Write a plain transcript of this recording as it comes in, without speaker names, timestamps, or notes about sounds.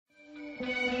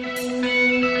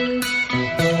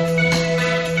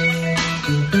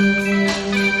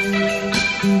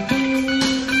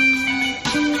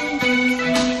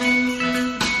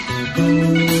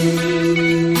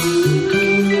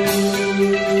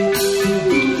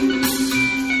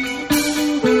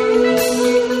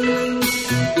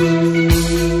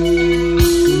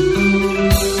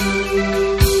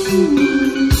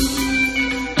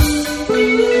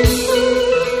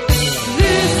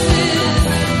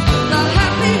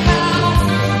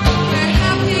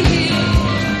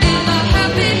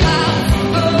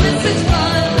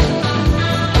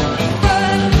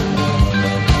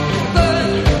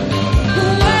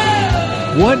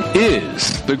What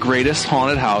is the greatest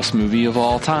haunted house movie of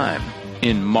all time?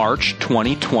 In March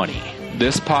 2020,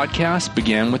 this podcast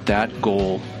began with that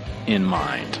goal in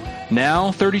mind.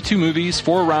 Now, 32 movies,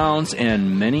 4 rounds,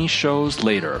 and many shows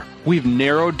later, we've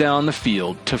narrowed down the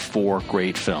field to 4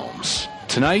 great films.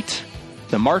 Tonight,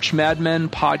 the March Mad Men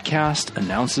podcast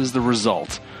announces the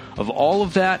result of all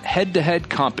of that head-to-head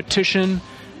competition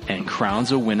and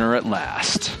crowns a winner at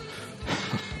last.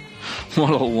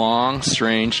 What a long,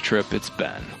 strange trip it's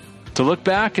been. To look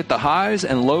back at the highs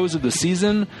and lows of the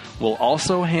season, we'll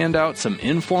also hand out some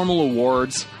informal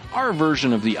awards, our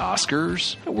version of the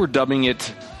Oscars. We're dubbing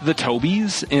it the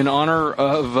Tobies in honor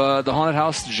of the haunted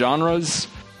house genre's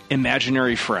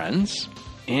imaginary friends.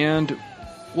 And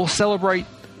we'll celebrate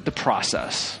the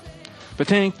process. But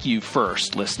thank you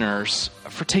first, listeners,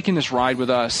 for taking this ride with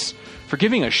us, for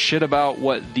giving a shit about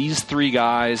what these 3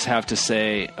 guys have to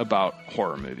say about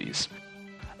horror movies.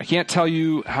 I can't tell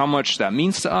you how much that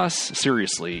means to us.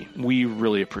 Seriously, we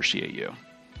really appreciate you.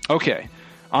 Okay,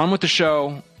 on with the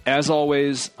show. As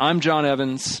always, I'm John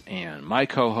Evans, and my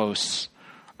co-hosts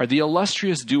are the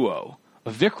illustrious duo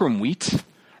of Vikram Wheat,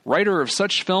 writer of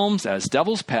such films as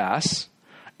Devil's Pass,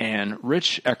 and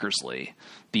Rich Eckersley,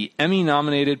 the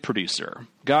Emmy-nominated producer.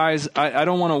 Guys, I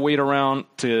don't want to wait around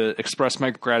to express my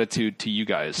gratitude to you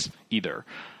guys either.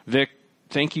 Vic,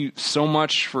 thank you so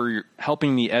much for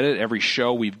helping me edit every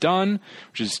show we've done,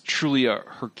 which is truly a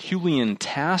Herculean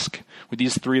task with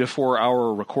these 3 to 4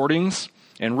 hour recordings.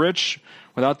 And Rich,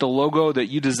 without the logo that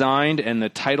you designed and the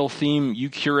title theme you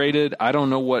curated, I don't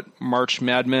know what March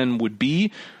Mad Men would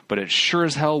be, but it sure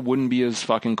as hell wouldn't be as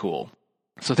fucking cool.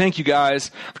 So thank you guys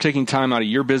for taking time out of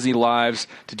your busy lives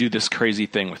to do this crazy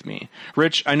thing with me.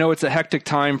 Rich, I know it's a hectic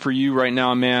time for you right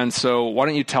now, man, so why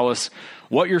don't you tell us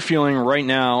what you're feeling right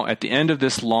now at the end of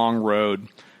this long road,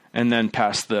 and then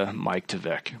pass the mic to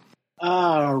Vic.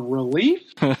 Relief?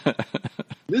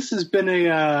 This has been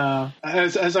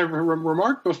as I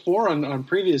remarked before on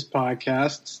previous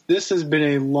podcasts, this has been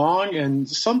a long and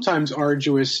sometimes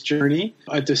arduous journey,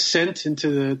 a descent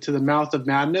into the mouth of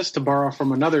madness, to borrow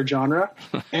from another genre.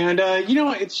 And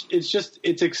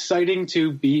it's exciting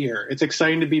to be here. It's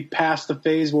exciting to be past the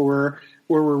phase where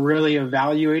we're really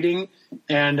evaluating,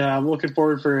 and I'm looking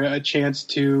forward for a chance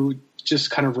to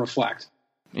just kind of reflect.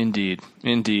 Indeed.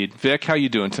 Vic, how you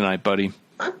doing tonight, buddy?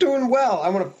 I'm doing well. I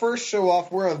want to first show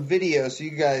off, we're on video, so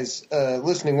you guys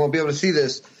listening won't be able to see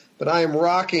this, but I am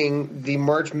rocking the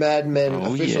March Mad Men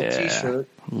official T-shirt.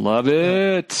 Love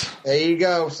it. There you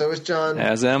go. So is John.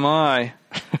 As am I.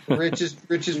 Rich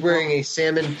is wearing a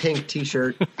salmon pink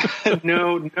T-shirt.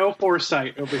 No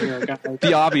foresight over here, guys.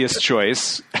 The obvious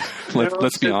choice.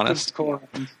 Let's be honest.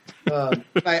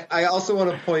 I also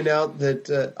want to point out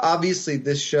that obviously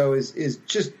this show is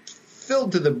just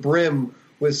filled to the brim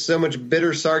with so much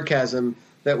bitter sarcasm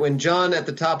that when John at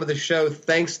the top of the show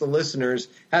thanks the listeners,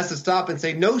 has to stop and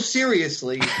say, "No,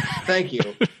 seriously, thank you."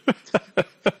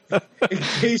 In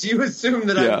case you assume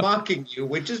that I'm mocking you,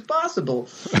 which is possible.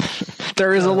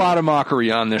 There is a lot of mockery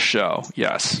on this show,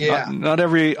 yes. Yeah. Not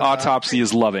every autopsy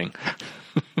is loving.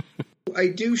 I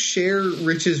do share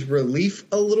Rich's relief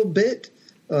a little bit.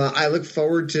 I look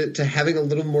forward to having a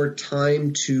little more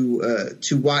time to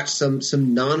watch some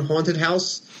non-haunted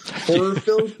house horror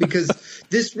films, because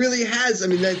this really has,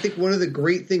 I think one of the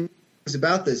great things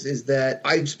about this is that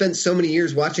I've spent so many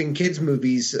years watching kids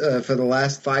movies for the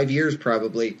last 5 years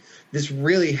probably. This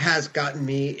really has gotten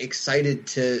me excited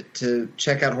to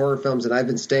check out horror films, and I've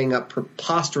been staying up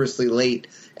preposterously late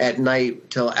at night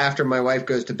till after my wife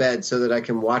goes to bed so that I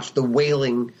can watch The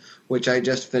Wailing, which I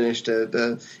just finished,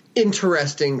 the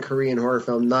interesting Korean horror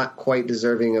film, not quite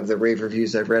deserving of the rave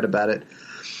reviews I've read about it.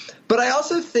 But I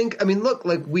also think,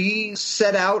 we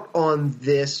set out on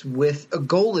this with a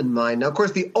goal in mind. Now, of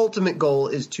course, the ultimate goal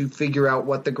is to figure out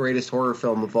what the greatest horror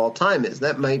film of all time is.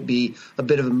 That might be a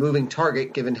bit of a moving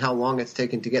target given how long it's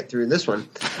taken to get through this one.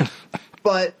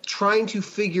 but trying to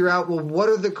figure out, well, what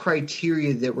are the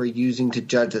criteria that we're using to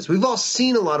judge this? We've all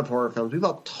seen a lot of horror films. We've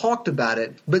all talked about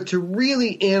it. But to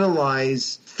really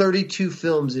analyze 32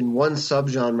 films in one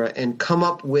subgenre and come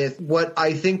up with what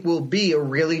I think will be a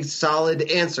really solid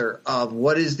answer of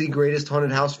what is the greatest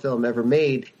haunted house film ever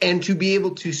made, and to be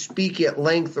able to speak at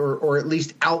length or at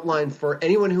least outline for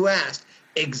anyone who asked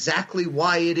exactly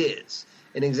why it is.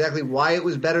 And exactly why it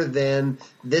was better than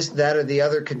this, that, or the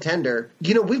other contender.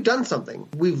 We've done something.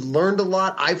 We've learned a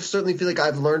lot. I certainly feel like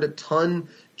I've learned a ton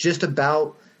just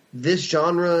about this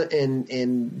genre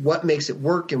and what makes it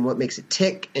work and what makes it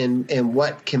tick and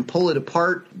what can pull it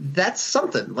apart. That's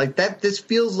something. Like that. This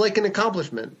feels like an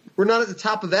accomplishment. We're not at the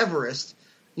top of Everest,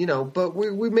 but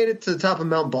we made it to the top of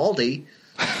Mount Baldy.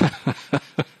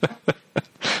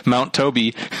 Mount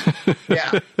Toby.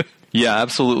 Yeah. Yeah,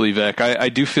 absolutely, Vic. I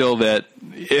do feel that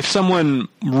if someone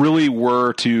really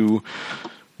were to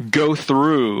go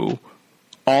through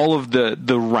all of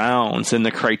the rounds and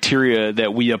the criteria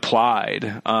that we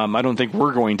applied, I don't think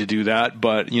we're going to do that,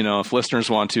 but, if listeners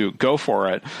want to, go for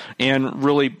it and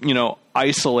really,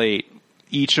 isolate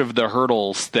each of the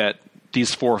hurdles that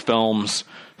these 4 films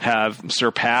have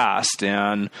surpassed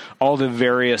and all the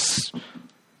various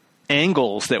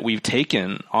angles that we've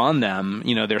taken on them,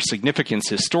 their significance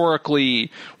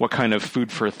historically, what kind of food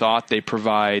for thought they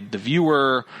provide the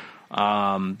viewer,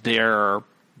 their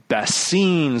best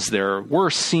scenes, their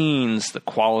worst scenes, the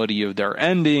quality of their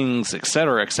endings, et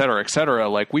cetera, et cetera, et cetera.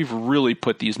 Like, we've really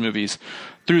put these movies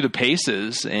through the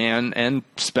paces and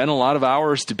spent a lot of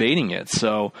hours debating it.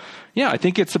 So, yeah, I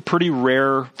think it's a pretty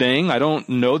rare thing. I don't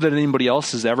know that anybody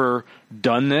else has ever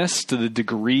done this to the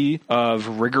degree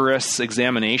of rigorous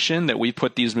examination that we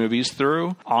put these movies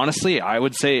through. Honestly, I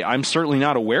would say I'm certainly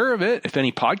not aware of it, if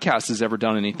any podcast has ever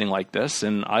done anything like this,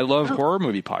 and I love horror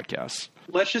movie podcasts.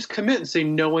 Let's just commit and say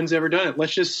no one's ever done it.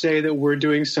 Let's just say that we're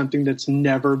doing something that's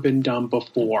never been done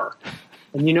before.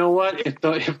 And you know what? If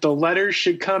the letters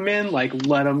should come in, let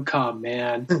them come,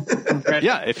 man.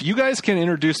 Yeah, if you guys can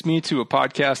introduce me to a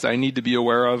podcast I need to be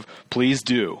aware of, please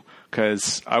do,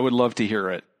 because I would love to hear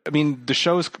it. I mean, the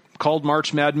show's called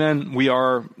March Madmen. We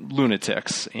are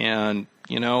lunatics, and,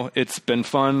 it's been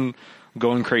fun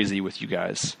going crazy with you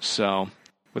guys. So,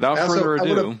 without further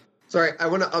ado... I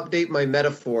want to update my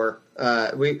metaphor.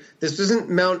 This isn't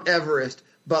Mount Everest,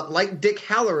 but like Dick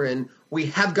Halloran, we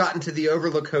have gotten to the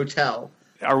Overlook Hotel.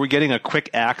 Are we getting a quick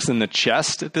axe in the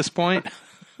chest at this point?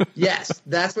 Yes,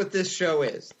 that's what this show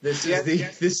is. This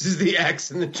is the axe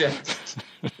in the chest.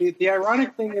 The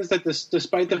ironic thing is that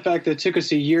despite the fact that it took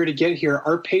us a year to get here,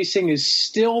 our pacing is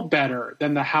still better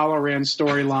than the Halloran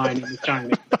storyline in The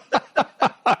Shining.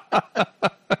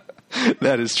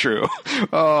 That is true.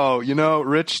 Oh,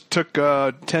 Rich took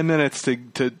 10 minutes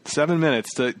to 7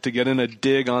 minutes to get in a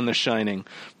dig on The Shining,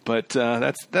 but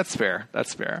that's fair.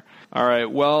 That's fair. All right.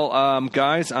 Well,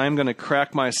 guys, I'm going to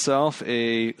crack myself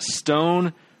a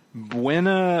Stone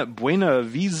Buena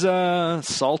Vista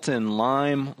Salt and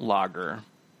Lime Lager.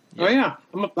 Yeah. Oh yeah,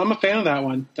 I'm a fan of that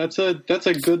one. That's a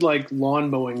good lawn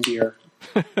mowing beer.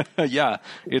 Yeah,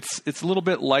 it's a little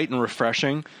bit light and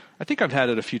refreshing. I think I've had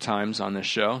it a few times on this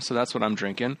show, so that's what I'm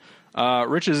drinking.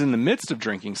 Rich is in the midst of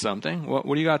drinking something. What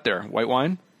do you got there? White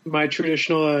wine? My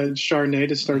traditional Chardonnay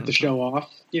to start the show off.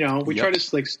 We try to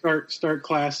start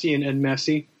classy and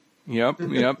messy. Yep.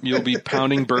 You'll be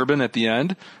pounding bourbon at the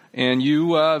end. And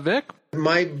you, Vic?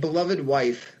 My beloved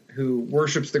wife, who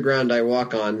worships the ground I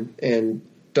walk on and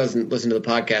doesn't listen to the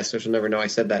podcast, so she'll never know I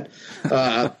said that,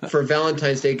 for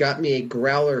Valentine's Day got me a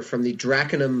growler from the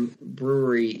Drakenham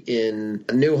Brewery in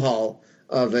Newhall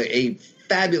of a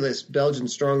fabulous Belgian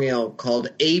strong ale called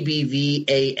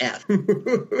ABV-AF,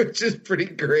 which is pretty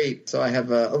great. So I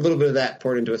have a little bit of that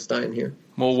poured into a stein here.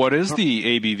 Well, what is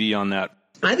the ABV on that?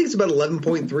 I think it's about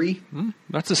 11.3.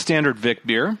 That's a standard Vic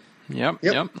beer. Yep.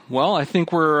 Well, I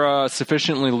think we're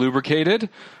sufficiently lubricated.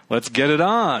 Let's get it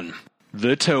on.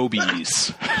 The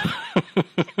Tobies.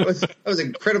 That was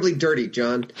incredibly dirty,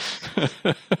 John.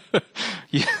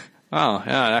 Yeah. Oh,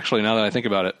 yeah, actually, now that I think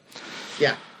about it.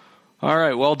 Yeah. All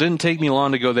right, well, it didn't take me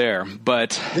long to go there,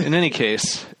 but in any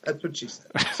case... That's what she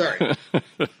said. Sorry.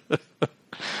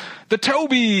 The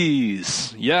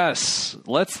Tobies! Yes,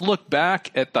 let's look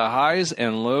back at the highs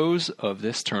and lows of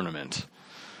this tournament.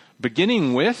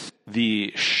 Beginning with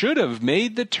the Should Have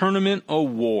Made the Tournament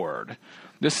Award.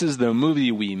 This is the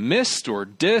movie we missed or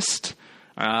dissed.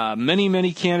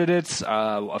 Many candidates.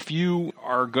 A few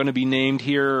are going to be named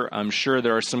here. I'm sure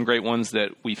there are some great ones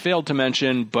that we failed to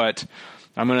mention, but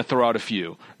I'm going to throw out a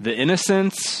few. The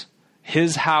Innocents,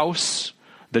 His House,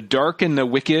 The Dark and the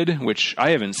Wicked, which I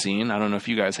haven't seen. I don't know if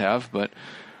you guys have, but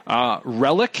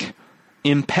Relic,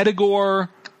 Impetigore,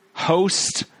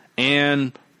 Host,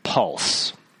 and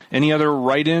Pulse. Any other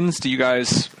write-ins? Do you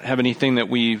guys have anything that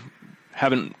we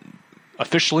haven't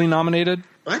officially nominated?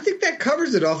 I think that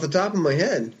covers it off the top of my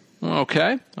head.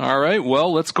 Okay. All right.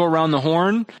 Well, let's go around the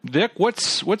horn. Vic,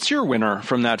 what's your winner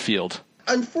from that field?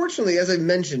 Unfortunately, as I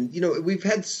mentioned,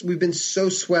 we've been so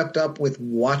swept up with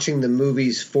watching the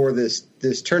movies for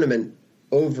this tournament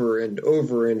over and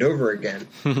over and over again.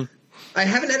 I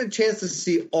haven't had a chance to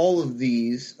see all of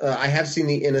these. I have seen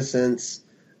The Innocents.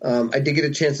 I did get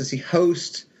a chance to see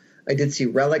Host. I did see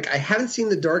Relic. I haven't seen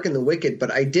The Dark and the Wicked,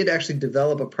 but I did actually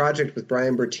develop a project with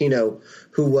Brian Bertino,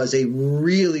 who was a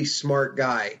really smart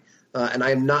guy. And I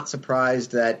am not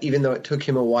surprised that even though it took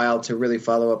him a while to really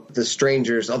follow up The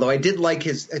Strangers, although I did like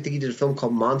I think he did a film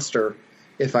called Monster,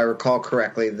 if I recall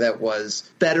correctly, that was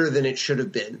better than it should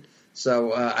have been.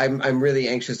 So I'm really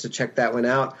anxious to check that one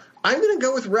out. I'm going to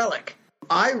go with Relic.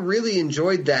 I really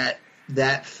enjoyed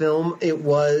that film. It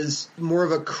was more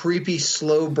of a creepy,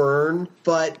 slow burn,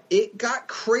 but it got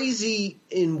crazy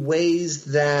in ways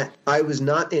that I was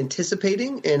not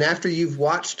anticipating. And after you've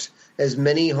watched as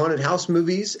many haunted house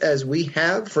movies as we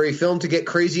have, for a film to get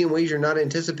crazy in ways you're not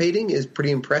anticipating is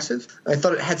pretty impressive. I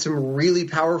thought it had some really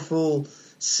powerful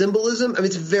symbolism. I mean,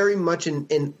 it's very much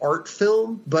an art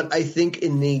film, but I think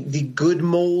in the good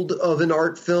mold of an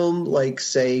art film, like,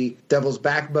 say, Devil's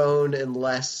Backbone, and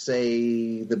less,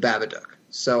 say, The Babadook.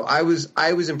 So I was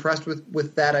impressed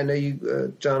with that. I know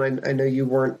you, John, I know you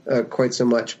weren't quite so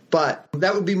much, but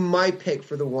that would be my pick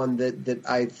for the one that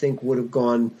I think would have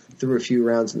gone through a few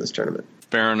rounds in this tournament.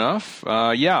 Fair enough.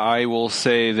 Yeah, I will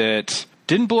say that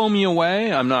didn't blow me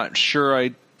away. I'm not sure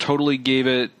I totally gave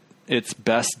it its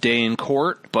best day in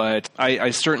court, but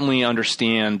I certainly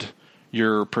understand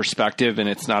your perspective, and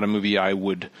it's not a movie I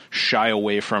would shy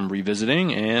away from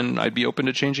revisiting, and I'd be open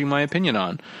to changing my opinion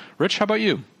on. Rich, how about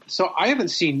you? So I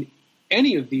haven't seen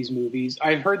any of these movies.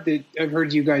 I've heard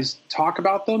you guys talk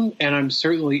about them, and I'm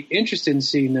certainly interested in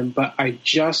seeing them, but I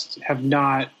just have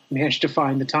not managed to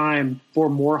find the time for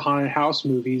more haunted house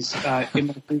movies in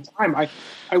my free time.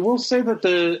 I will say that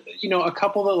a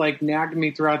couple that like nagged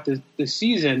me throughout the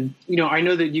season, I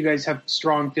know that you guys have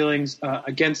strong feelings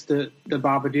against the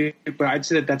Babadook, but I'd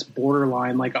say that's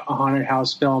borderline like a haunted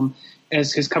house film,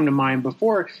 as has come to mind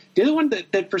before. The other one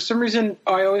that for some reason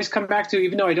I always come back to,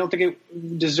 even though I don't think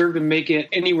it deserved to make it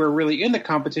anywhere really in the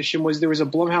competition, was there was a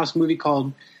Blumhouse movie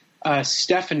called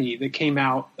Stephanie that came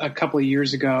out a couple of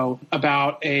years ago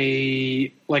about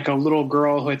a little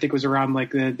girl who I think was around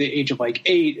like the age of like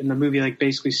 8, and the movie like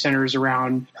basically centers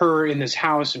around her in this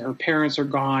house and her parents are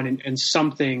gone and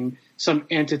some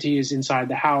entity is inside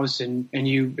the house, and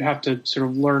you have to sort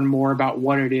of learn more about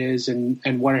what it is and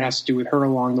what it has to do with her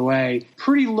along the way.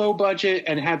 Pretty low budget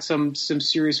and had some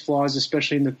serious flaws,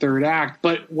 especially in the third act,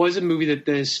 but was a movie that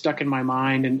is stuck in my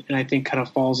mind and I think kind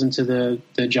of falls into the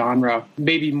genre,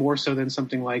 maybe more so than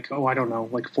something like, like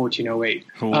 1408.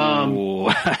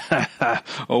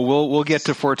 We'll get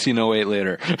to 1408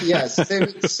 later. Yes, save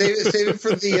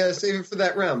it for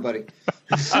that round, buddy.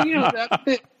 So,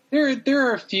 There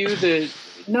are a few that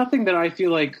nothing that I feel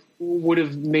like would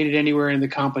have made it anywhere in the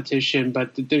competition,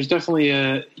 but there's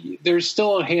definitely there's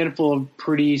still a handful of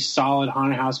pretty solid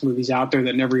haunted house movies out there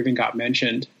that never even got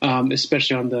mentioned,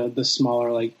 especially on the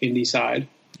smaller like indie side.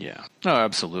 Yeah, no,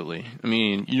 absolutely. I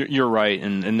mean, you're right,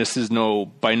 and this is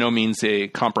by no means a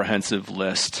comprehensive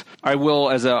list. I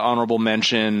will, as an honorable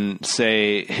mention,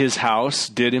 say His House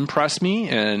did impress me,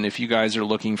 and if you guys are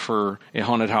looking for a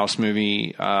haunted house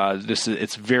movie,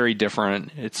 it's very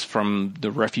different. It's from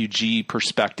the refugee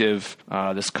perspective.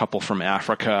 This couple from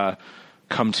Africa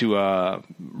come to a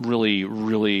really,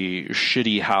 really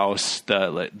shitty house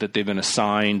that they've been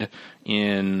assigned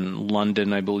in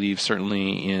London, I believe,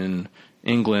 certainly in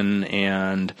England,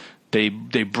 and they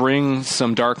bring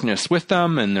some darkness with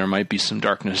them, and there might be some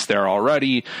darkness there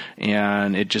already,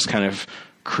 and it just kind of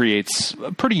creates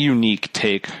a pretty unique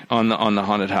take on the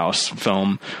haunted house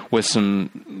film with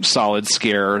some solid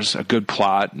scares, a good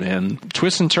plot, and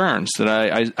twists and turns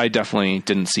that I definitely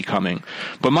didn't see coming.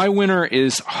 But my winner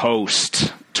is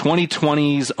Host,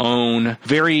 2020's own,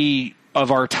 very of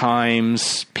our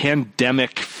times,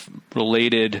 pandemic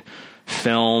related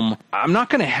film. I'm not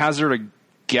going to hazard a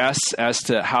guess as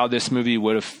to how this movie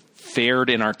would have fared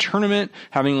in our tournament,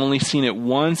 having only seen it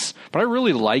once, but I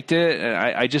really liked it.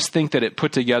 I just think that it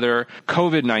put together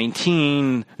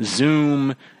COVID-19,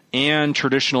 Zoom, and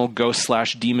traditional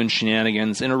ghost/demon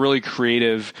shenanigans in a really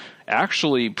creative,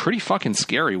 actually pretty fucking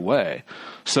scary way.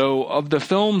 So of the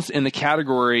films in the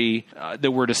category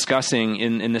that we're discussing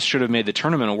in this Should Have Made the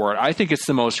Tournament award, I think it's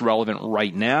the most relevant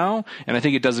right now, and I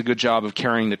think it does a good job of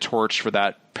carrying the torch for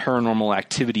that Paranormal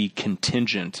Activity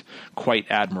contingent quite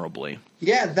admirably.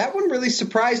 Yeah, that one really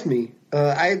surprised me.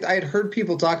 I'd heard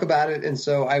people talk about it, and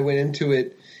so I went into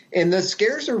it, and the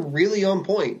scares are really on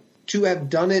point. To have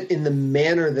done it in the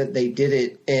manner that they did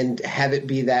it and have it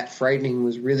be that frightening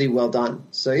was really well done.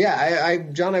 So yeah,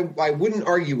 John, I wouldn't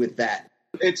argue with that.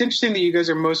 It's interesting that you guys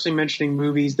are mostly mentioning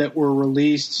movies that were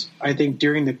released, I think,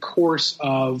 during the course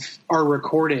of our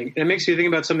recording. And it makes me think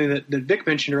about something that Vic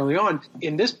mentioned early on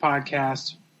in this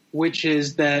podcast, which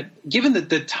is that given the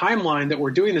timeline that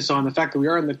we're doing this on, the fact that we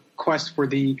are on the quest for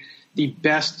the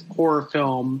best horror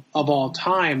film of all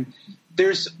time,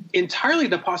 there's entirely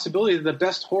the possibility that the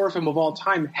best horror film of all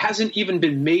time hasn't even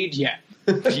been made yet.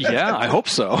 Yeah, I hope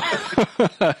so.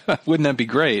 Wouldn't that be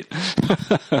great?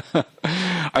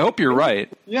 I hope you're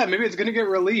right. Yeah, maybe it's going to get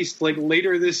released like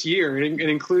later this year and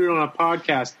included on a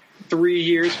podcast 3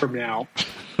 years from now.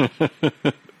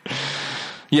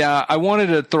 Yeah, I wanted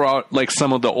to throw out like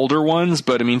some of the older ones,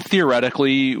 but I mean,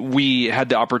 theoretically, we had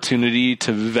the opportunity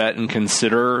to vet and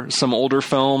consider some older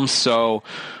films, so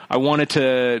I wanted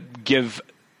to give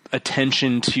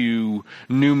attention to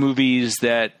new movies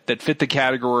that fit the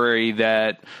category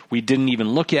that we didn't even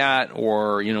look at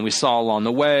or, we saw along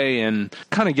the way, and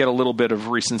kind of get a little bit of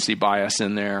recency bias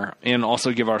in there, and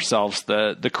also give ourselves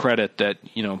the credit that,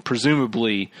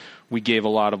 presumably we gave a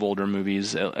lot of older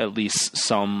movies at least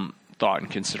some thought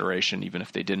and consideration, even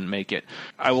if they didn't make it.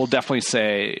 I will definitely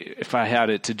say, if I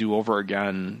had it to do over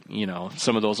again,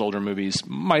 some of those older movies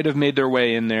might have made their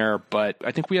way in there, but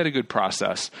I think we had a good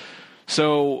process.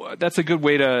 So that's a good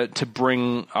way to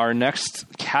bring our next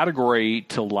category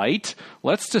to light.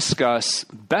 Let's discuss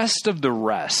Best of the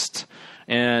Rest.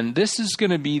 And this is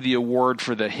going to be the award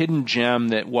for the hidden gem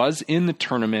that was in the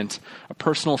tournament, a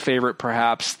personal favorite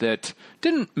perhaps that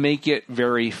didn't make it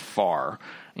very far.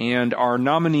 And our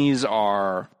nominees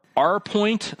are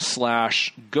R-Point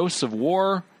 / Ghosts of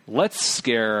War, Let's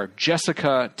Scare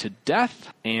Jessica to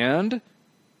Death, and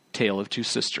Tale of Two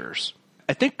Sisters.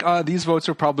 I think these votes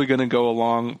are probably going to go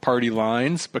along party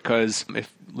lines because,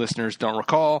 if listeners don't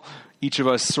recall, each of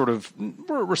us sort of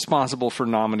were responsible for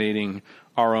nominating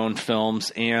our own films,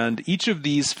 and each of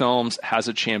these films has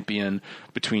a champion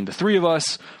between the three of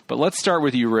us. But let's start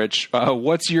with you, Rich.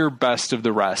 What's your Best of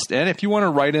the Rest? And if you want to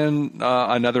write in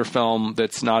another film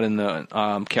that's not in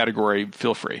the category,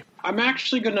 feel free. I'm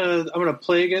actually gonna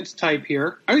play against type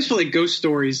here. I always feel like Ghost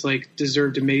Stories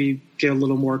deserve to maybe get a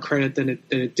little more credit than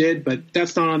it did, but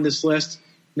that's not on this list,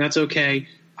 and that's okay.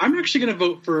 I'm actually gonna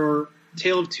vote for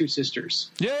Tale of Two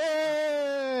Sisters.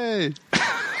 Yay!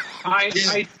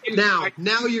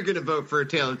 Now you're gonna vote for A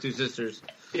Tale of Two Sisters.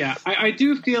 Yeah, I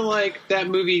do feel like that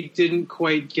movie didn't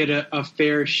quite get a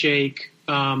fair shake.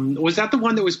 Was that the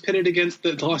one that was pitted against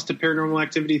the Lost to Paranormal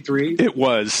Activity 3? It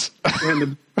was. And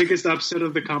the biggest upset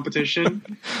of the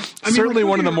competition. Certainly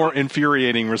one of the more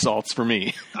infuriating results for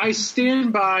me. I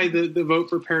stand by the vote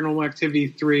for Paranormal Activity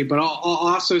 3, but I'll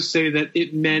also say that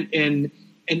it meant an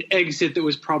exit that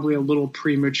was probably a little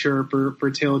premature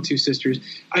for Tale of Two Sisters.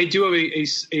 I do have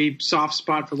a soft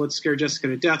spot for Let's Scare Jessica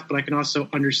to Death, but I can also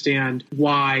understand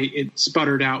why it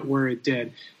sputtered out where it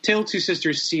did. Tale of Two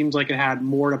Sisters seems like it had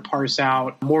more to parse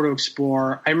out, more to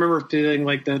explore. I remember feeling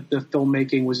like the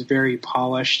filmmaking was very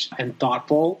polished and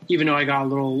thoughtful, even though I got a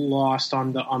little lost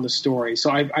on the story.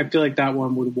 So I feel like that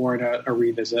one would warrant a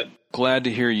revisit. Glad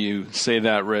to hear you say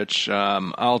that, Rich.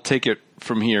 I'll take it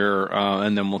from here,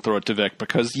 and then we'll throw it to Vic,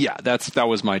 because that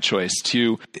was my choice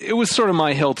too. It was sort of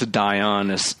my hill to die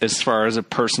on as far as a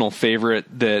personal favorite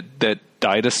that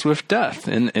died a swift death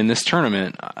in this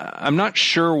tournament. I'm not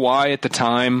sure why at the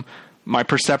time my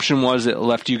perception was it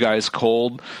left you guys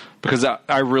cold, because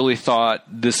I really thought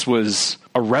this was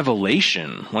a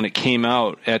revelation when it came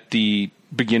out at the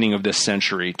beginning of this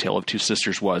century. Tale of Two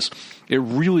Sisters was. It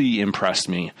really impressed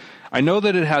me. I know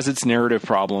that it has its narrative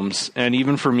problems, and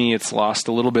even for me, it's lost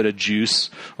a little bit of juice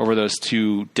over those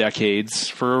 2 decades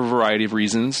for a variety of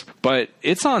reasons. But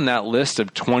it's on that list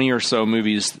of 20 or so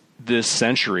movies this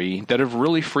century that have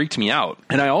really freaked me out.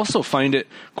 And I also find it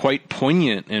quite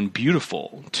poignant and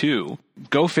beautiful, too.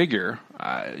 Go figure.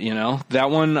 That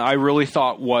one I really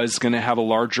thought was going to have a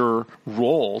larger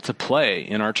role to play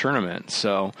in our tournament.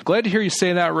 So glad to hear you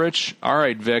say that, Rich. All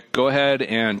right, Vic, go ahead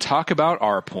and talk about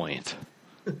R-Point.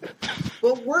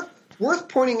 Well, worth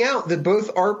pointing out that both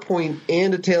R-Point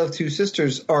and A Tale of Two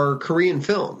Sisters are Korean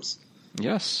films.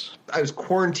 Yes. I was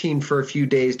quarantined for a few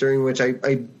days, during which I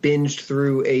binged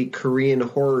through a Korean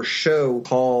horror show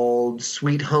called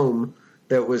Sweet Home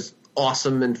that was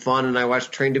awesome and fun. And I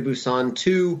watched Train to Busan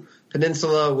 2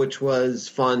 Peninsula, which was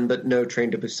fun, but no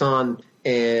Train to Busan.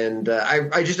 And I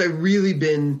really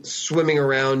been swimming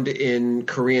around in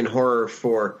Korean horror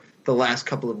for the last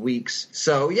couple of weeks.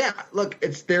 So yeah, look,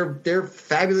 they're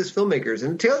fabulous filmmakers.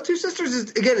 And Tale of Two Sisters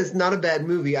is not a bad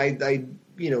movie.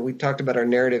 We talked about our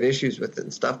narrative issues with it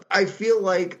and stuff. I feel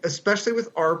like, especially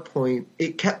with Our Point,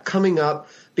 it kept coming up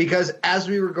because as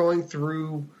we were going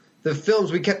through the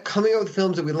films, we kept coming up with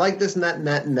films that we liked this and that and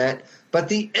that and that. But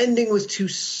the ending was too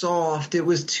soft. It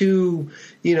was too,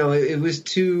 it was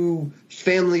too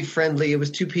family friendly. It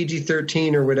was too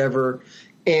PG-13 or whatever.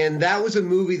 And that was the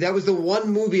one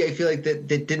movie I feel like that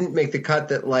didn't make the cut,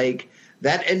 that like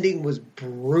that ending was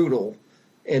brutal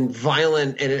and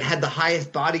violent, and it had the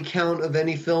highest body count of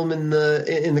any film in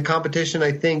the competition,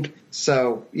 I think.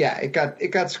 So yeah,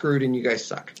 it got screwed, and you guys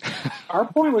suck. Our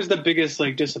Point was the biggest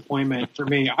disappointment for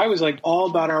me. I was all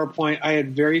about Our Point. I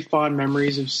had very fond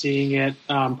memories of seeing it,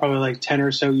 probably 10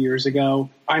 or so years ago.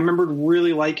 I remembered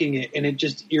really liking it, and it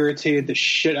just irritated the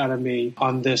shit out of me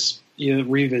on this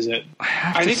revisit. I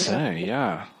have to say,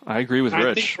 yeah, I agree with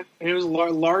Rich. I think it was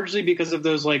largely because of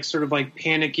those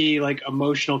panicky,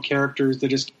 emotional characters that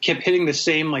just kept hitting the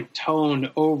same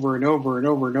tone over and over and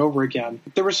over and over again.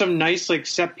 There were some nice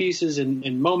set pieces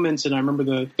and moments, and I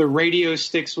remember the radio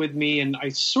sticks with me, and I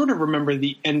sort of remember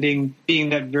the ending being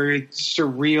that very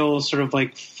surreal sort of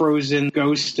frozen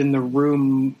ghost in the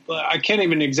room. I can't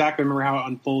even exactly remember how it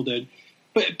unfolded.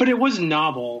 But it was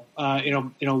novel,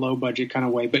 in a low budget kind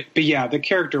of way. But yeah, the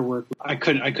character work, I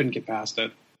couldn't get past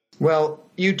it. Well,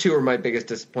 you two are my biggest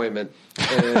disappointment.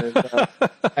 And,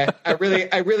 I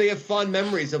really have fond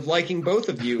memories of liking both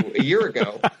of you a year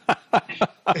ago.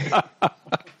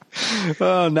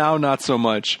 Now not so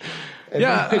much. And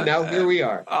now here we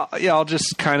are. I'll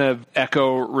just kind of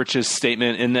echo Rich's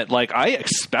statement in that, I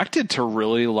expected to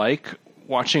really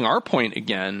watching Our Point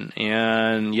again,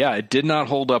 and yeah, it did not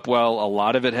hold up well. A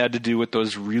lot of it had to do with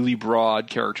those really broad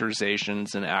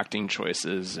characterizations and acting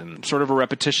choices, and sort of a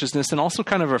repetitiousness, and also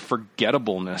kind of a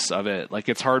forgettableness of it.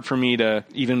 It's hard for me to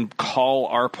even call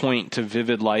Our Point to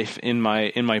vivid life in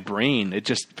my brain. It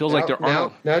just feels like there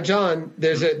are now, John.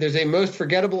 There's a most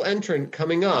forgettable entrant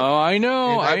coming up. Oh, I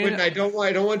know. I don't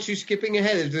want you skipping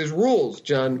ahead. There's rules,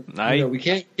 John. We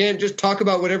can't just talk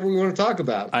about whatever we want to talk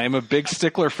about. I am a big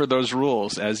stickler for those rules,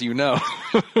 as you know.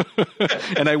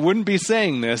 And I wouldn't be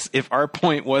saying this if Our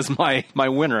Point was my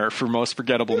winner for most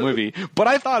forgettable movie. But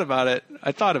I thought about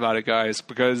it, guys,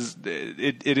 because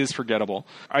it is forgettable.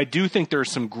 I do think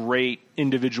there's some great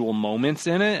individual moments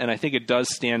in it, and I think it does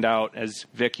stand out, as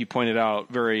Vic, you pointed out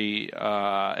very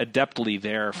adeptly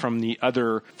there, from the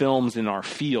other films in our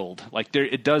field.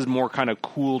 It does more kind of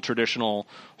cool traditional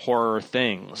horror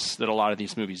things that a lot of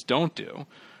these movies don't do.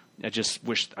 I just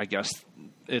wish, I guess,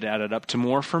 it added up to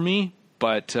more for me,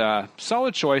 but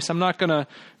solid choice. I'm not going to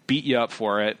beat you up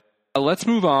for it. Let's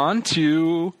move on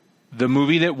to the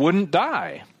movie that wouldn't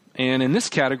die. And in this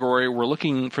category, we're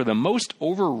looking for the most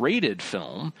overrated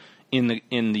film in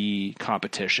the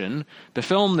competition, the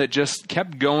film that just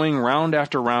kept going round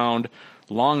after round,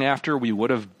 long after we would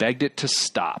have begged it to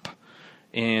stop.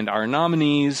 And our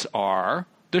nominees are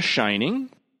The Shining,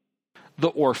 The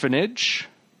Orphanage,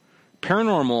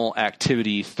 Paranormal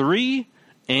Activity 3,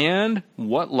 and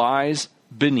What Lies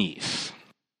Beneath.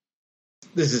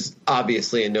 This is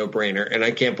obviously a no-brainer, and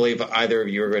I can't believe either of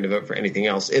you are going to vote for anything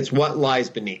else. It's What Lies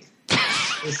Beneath.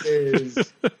 This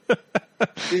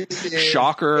is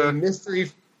shocker. A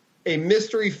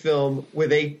mystery film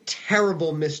with a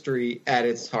terrible mystery at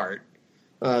its heart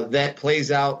that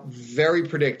plays out very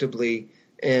predictably,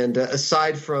 and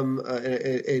aside from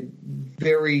a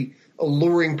very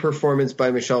alluring performance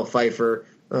by Michelle Pfeiffer,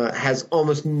 has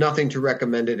almost nothing to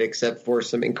recommend it except for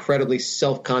some incredibly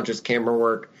self-conscious camera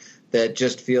work that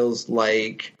just feels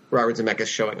like Robert Zemeckis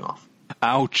showing off.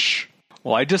 Ouch.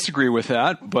 Well, I disagree with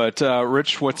that, but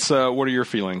Rich, what are your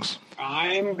feelings?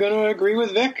 I'm going to agree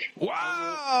with Vic.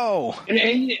 Wow.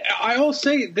 And I will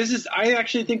say, I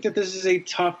actually think that this is a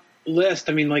tough list.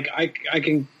 I mean, I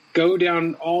can go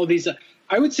down all these.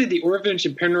 I would say The Orphanage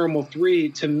and Paranormal 3,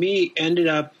 to me, ended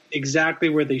up exactly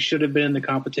where they should have been in the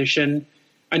competition.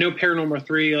 I know Paranormal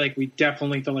 3, we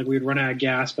definitely felt like we'd run out of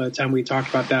gas by the time we talked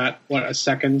about that, a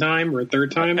second time or a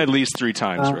third time? At least 3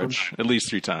 times, Rich. At least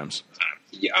 3 times.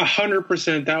 Yeah,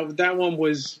 100%. That one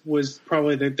was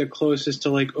probably the closest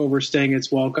to overstaying its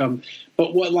welcome.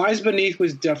 But What Lies Beneath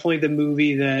was definitely the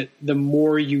movie that the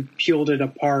more you peeled it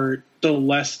apart, the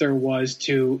less there was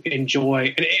to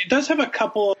enjoy. And it does have a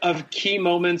couple of key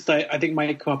moments that I think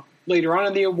might come up later on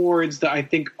in the awards that I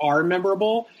think are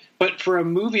memorable. But for a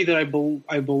movie that I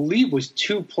believe was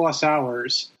 2+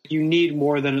 hours, you need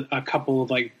more than a couple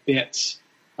of like bits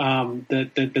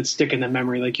that stick in the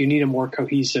memory. Like you need a more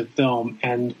cohesive film,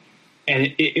 and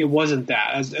it wasn't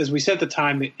that. As we said at the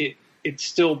time, it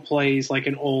still plays like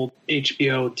an old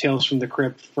HBO Tales from the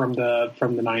Crypt from the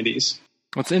 90s.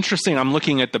 What's interesting, I'm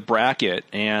looking at the bracket,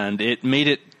 and it made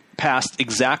it past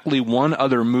exactly one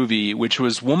other movie, which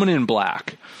was Woman in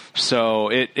Black. So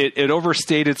it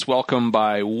overstayed its welcome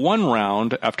by one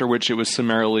round, after which it was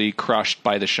summarily crushed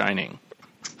by The Shining.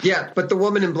 Yeah, but The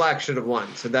Woman in Black should have won,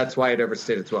 so that's why it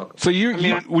overstayed its welcome. So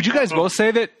would you guys both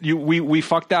say that we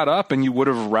fucked that up, and you would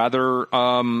have rather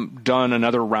done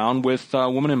another round with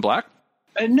Woman in Black?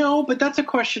 No, but that's a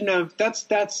question of that's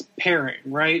pairing,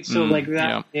 right? So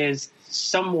is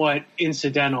somewhat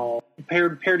incidental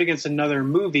paired against another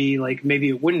movie. Like maybe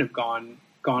it wouldn't have gone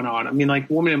on. I mean, like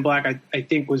Woman in Black, I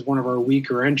think was one of our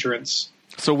weaker entrants.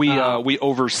 So we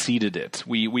overseeded it.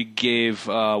 We gave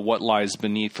What Lies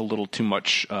Beneath a little too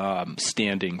much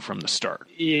standing from the start.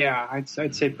 Yeah, I'd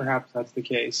say perhaps that's the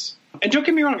case. And don't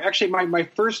get me wrong, actually, my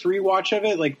first rewatch of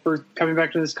it, like for coming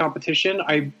back to this competition,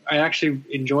 I actually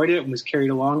enjoyed it and was carried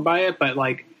along by it. But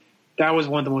like that was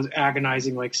one of the most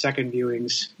agonizing like second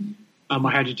viewings I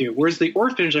had to do. Whereas The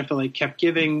Orphanage, I feel like kept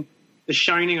giving. The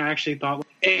Shining, I actually thought,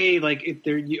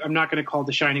 I'm not going to call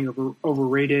The Shining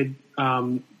overrated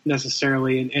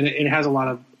necessarily, and it has a lot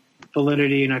of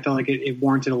validity, and I felt like it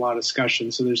warranted a lot of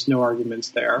discussion, so there's no arguments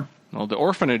there. Well, The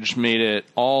Orphanage made it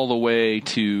all the way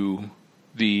to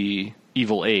the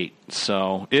Evil Eight,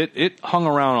 so it hung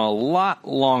around a lot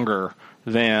longer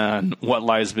than What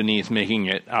Lies Beneath, making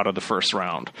it out of the first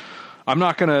round. I'm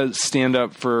not going to stand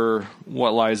up for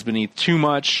What Lies Beneath too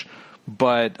much,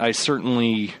 but I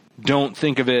certainly don't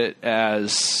think of it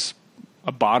as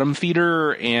a bottom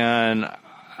feeder, and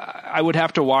I would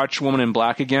have to watch Woman in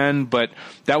Black again, but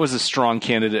that was a strong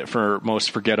candidate for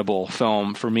most forgettable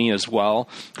film for me as well,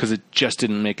 because it just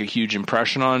didn't make a huge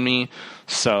impression on me.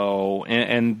 So,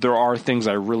 and there are things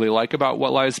I really like about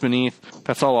What Lies Beneath.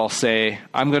 That's all I'll say.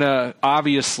 I'm going to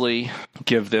obviously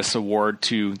give this award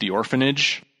to The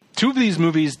Orphanage. Two of these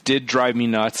movies did drive me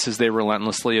nuts as they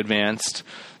relentlessly advanced,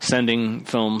 sending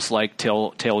films like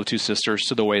Tale of Two Sisters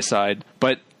to the wayside.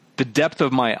 But the depth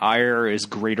of my ire is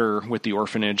greater with The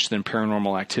Orphanage than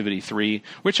Paranormal Activity 3,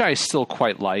 which I still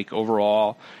quite like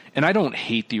overall. And I don't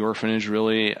hate The Orphanage,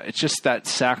 really. It's just that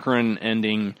saccharine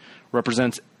ending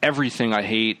represents everything I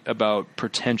hate about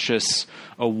pretentious,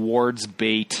 awards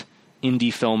bait,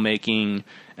 indie filmmaking,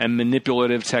 and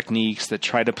manipulative techniques that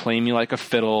try to play me like a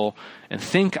fiddle and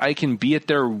think I can be at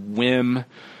their whim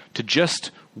to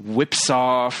just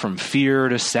whipsaw from fear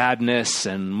to sadness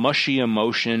and mushy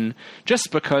emotion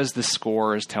just because the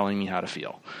score is telling me how to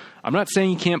feel. I'm not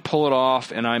saying you can't pull it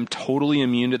off, and I'm totally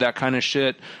immune to that kind of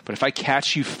shit, but if I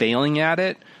catch you failing at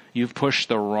it, you've pushed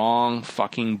the wrong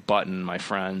fucking button, my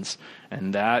friends.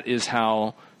 And that is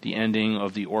how the ending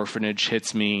of The Orphanage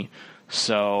hits me.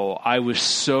 So I was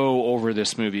so over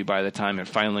this movie by the time it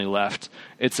finally left.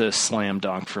 It's a slam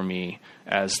dunk for me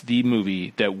as the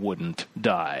movie that wouldn't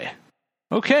die.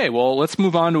 Okay, well, let's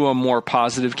move on to a more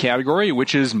positive category,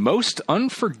 which is most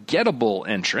unforgettable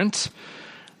entrant.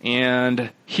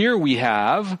 And here we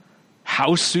have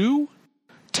Hausu,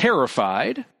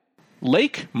 Terrified,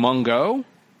 Lake Mungo,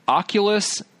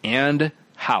 Oculus, and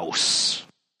House.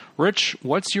 Rich,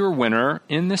 what's your winner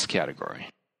in this category?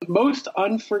 Most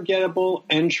unforgettable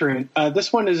entrant.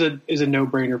 This one is a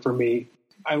no-brainer for me.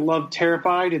 I love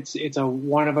Terrified. It's a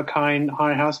one-of-a-kind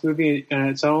haunted house movie in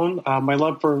its own. My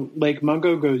love for Lake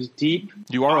Mungo goes deep.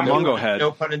 You are a Mungo head.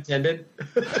 No pun intended.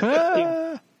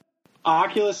 Yeah.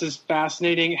 Oculus is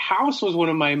fascinating. House was one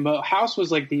of my House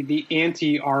was like the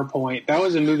anti-R point. That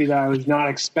was a movie that I was not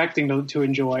expecting to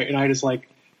enjoy, and I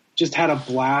just had a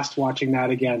blast watching that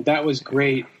again. That was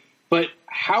great. But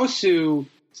Hausu,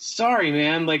 sorry,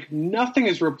 man, like nothing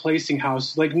is replacing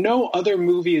House. Like no other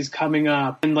movie is coming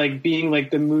up and like being like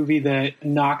the movie that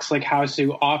knocks like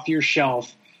Hausu off your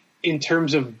shelf in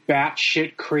terms of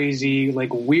batshit crazy, like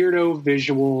weirdo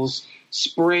visuals,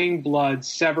 spraying blood,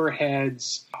 sever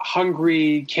heads,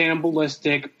 hungry,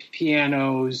 cannibalistic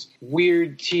pianos,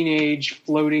 weird teenage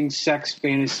floating sex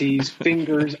fantasies,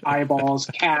 fingers, eyeballs,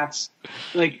 cats.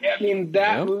 Like, I mean,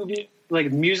 that movie,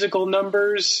 like musical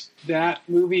numbers, that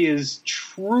movie is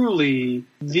truly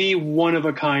the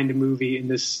one-of-a-kind movie in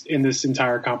this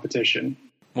entire competition.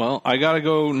 Well, I gotta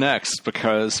go next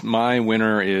because my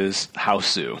winner is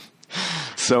Hausu.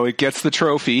 So it gets the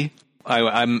trophy.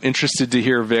 I'm interested to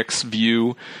hear Vic's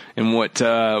view and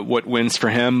what wins for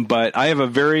him, but I have a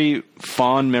very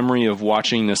fond memory of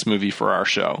watching this movie for our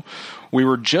show. We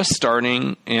were just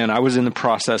starting, and I was in the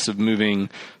process of moving,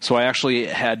 so I actually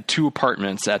had 2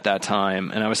 apartments at that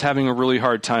time, and I was having a really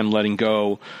hard time letting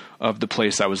go of the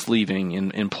place I was leaving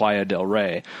in Playa del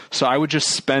Rey. So I would just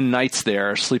spend nights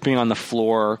there, sleeping on the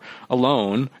floor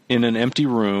alone in an empty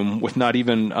room with not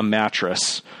even a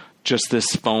mattress, just this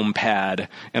foam pad,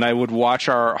 and I would watch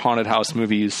our haunted house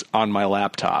movies on my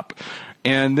laptop.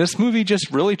 And this movie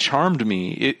just really charmed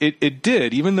me. It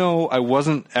did, even though I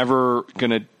wasn't ever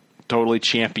going to totally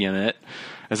champion it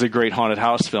as a great haunted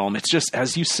house film. It's just,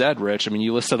 as you said, Rich, I mean,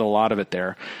 you listed a lot of it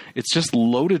there. It's just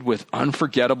loaded with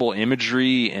unforgettable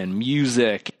imagery and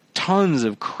music, tons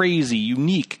of crazy,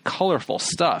 unique, colorful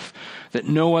stuff that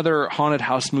no other haunted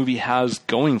house movie has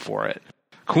going for it.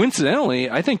 Coincidentally,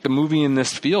 I think the movie in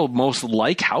this field most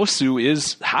like Hausu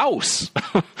is House,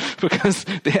 because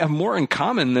they have more in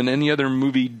common than any other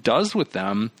movie does with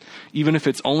them, even if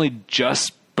it's only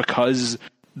just because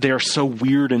they're so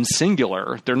weird and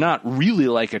singular. They're not really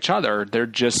like each other. They're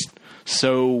just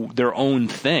so their own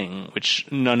thing, which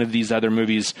none of these other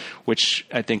movies, which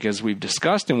I think, as we've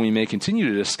discussed and we may continue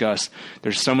to discuss,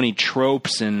 there's so many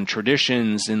tropes and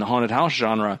traditions in the haunted house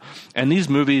genre, and these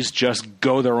movies just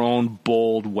go their own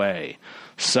bold way.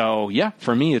 So, yeah,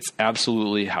 for me, it's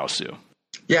absolutely Hausu.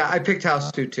 Yeah, I picked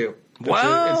Hausu too.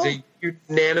 Wow.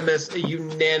 It's a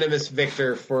unanimous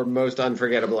victor for most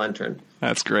unforgettable entrant.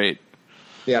 That's great.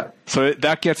 Yeah. So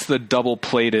that gets the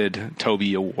double-plated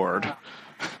Toby Award.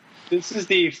 This is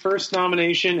the first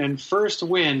nomination and first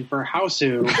win for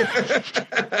Hausu.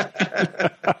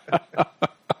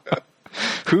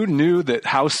 Who knew that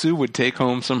Hausu would take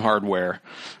home some hardware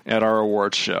at our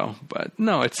awards show? But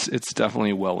no, it's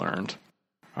definitely well earned.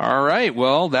 All right,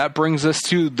 well, that brings us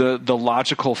to the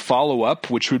logical follow-up,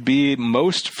 which would be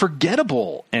most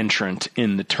forgettable entrant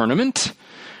in the tournament.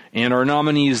 And our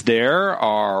nominees there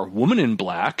are Woman in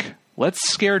Black, Let's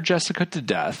Scare Jessica to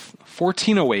Death,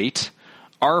 1408,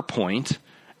 Our Point,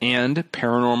 and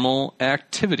Paranormal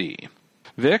Activity.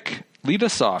 Vic, lead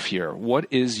us off here. What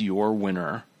is your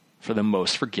winner for the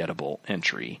most forgettable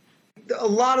entry? A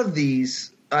lot of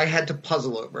these I had to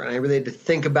puzzle over, and I really had to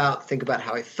think about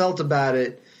how I felt about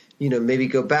it, maybe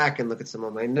go back and look at some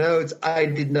of my notes. I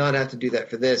did not have to do that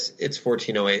for this. It's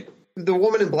 1408. The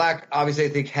Woman in Black, obviously, I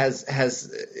think has,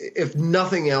 if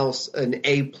nothing else, an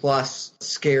A+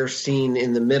 scare scene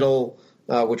in the middle,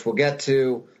 which we'll get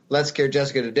to. Let's Scare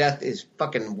Jessica to Death is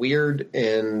fucking weird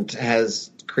and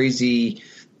has crazy,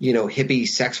 hippie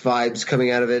sex vibes coming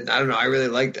out of it. I don't know. I really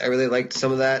liked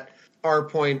some of that. Our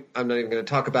Point, I'm not even going to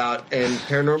talk about. And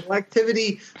Paranormal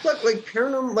Activity. Look,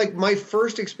 my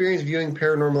first experience viewing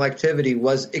Paranormal Activity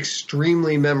was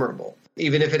extremely memorable,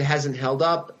 even if it hasn't held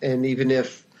up, and even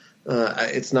if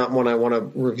it's not one I want to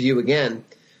review again.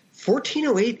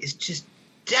 1408 is just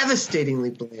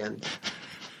devastatingly bland.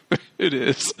 It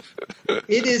is.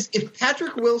 It is. If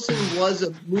Patrick Wilson was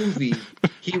a movie,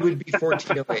 he would be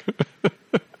 1408.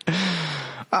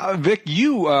 Vic,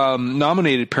 you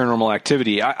nominated Paranormal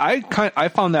Activity. I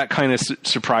found that kind of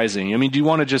surprising. I mean, do you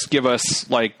want to just give us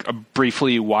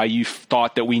briefly why you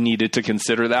thought that we needed to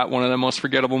consider that one of the most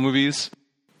forgettable movies?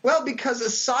 Well, because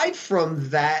aside from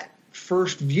that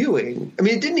first viewing, I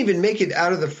mean, it didn't even make it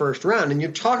out of the first round, and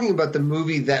you're talking about the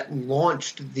movie that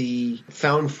launched the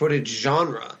found footage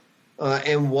genre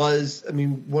and was,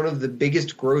 one of the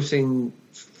biggest grossing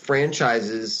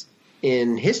franchises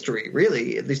in history,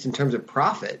 really, at least in terms of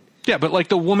profit. Yeah, but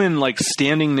the woman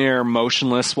standing there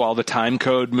motionless while the time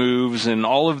code moves and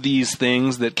all of these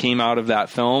things that came out of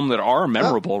that film that are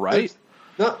memorable, right?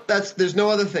 There's no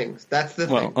other things. That's the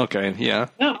thing. Well, okay, yeah.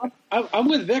 No, I'm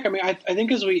with Vic. I mean, I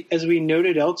think as we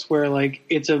noted elsewhere,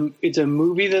 it's a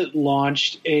movie that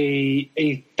launched a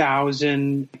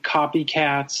 1,000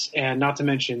 copycats, and not to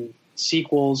mention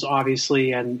sequels,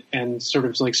 obviously, and sort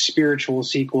of spiritual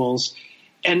sequels.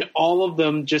 And all of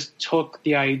them just took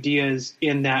the ideas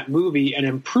in that movie and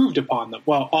improved upon them.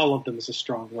 Well, all of them is a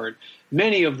strong word.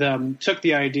 Many of them took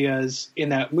the ideas in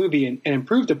that movie and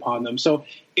improved upon them. So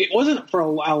it wasn't for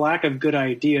a lack of good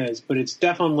ideas, but it's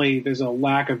definitely there's a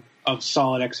lack of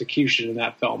solid execution in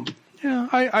that film. Yeah,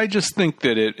 I just think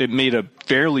that it made a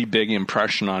fairly big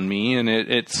impression on me, and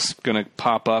it's going to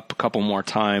pop up a couple more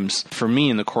times for me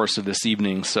in the course of this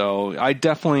evening. So I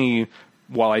definitely,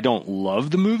 while I don't love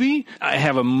the movie, I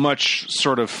have a much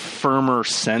sort of firmer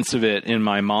sense of it in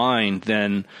my mind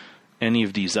than any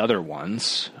of these other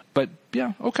ones. But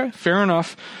yeah, okay, fair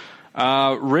enough.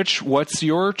 Rich, what's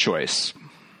your choice?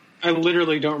 I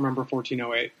literally don't remember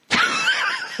 1408.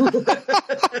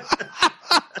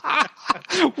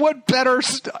 What better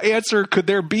answer could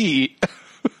there be?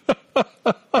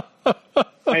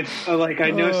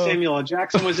 I know Samuel L.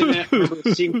 Jackson was in it. I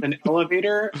remember seeing an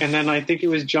elevator, and then I think it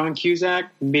was John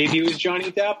Cusack. Maybe it was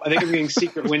Johnny Depp. I think I'm getting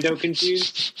Secret Window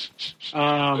confused.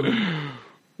 Ooh,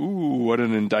 what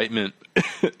an indictment.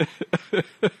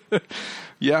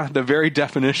 Yeah, the very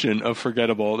definition of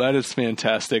forgettable. That is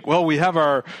fantastic. Well, we have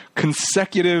our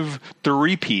consecutive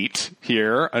three-peat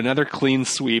here. Another clean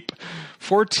sweep.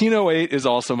 1408 is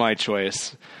also my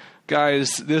choice.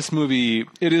 Guys, this movie,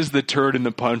 it is the turd in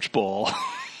the punch bowl.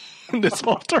 This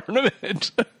whole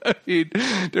tournament. I mean,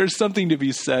 there's something to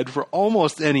be said for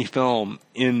almost any film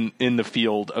in the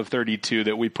field of 32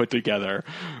 that we put together.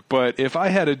 But if I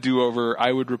had a do-over,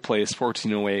 I would replace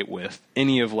 1408 with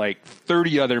any of like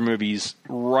 30 other movies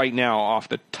right now off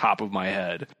the top of my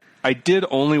head. I did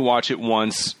only watch it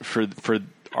once for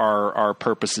our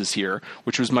purposes here,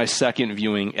 which was my second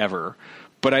viewing ever.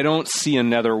 But I don't see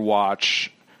another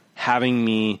watch having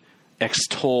me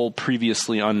extol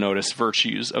previously unnoticed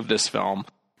virtues of this film.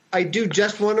 I do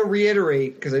just want to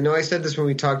reiterate, because I know I said this when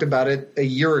we talked about it a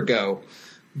year ago.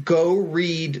 Go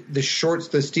read the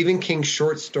Stephen King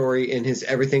short story in his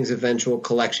Everything's Eventual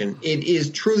collection. It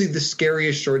is truly the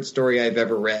scariest short story I've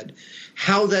ever read.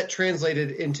 How that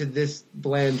translated into this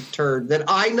bland turd that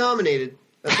I nominated,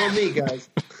 that's on me, guys.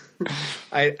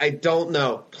 I don't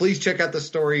know. Please check out the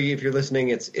story if you're listening.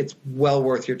 It's well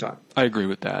worth your time. I agree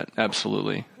with that.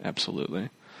 Absolutely.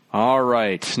 Absolutely. All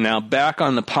right. Now back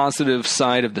on the positive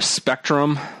side of the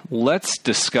spectrum, let's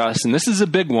discuss, and this is a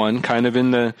big one, kind of in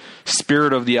the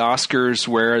spirit of the Oscars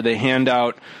where they hand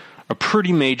out a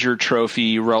pretty major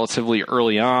trophy relatively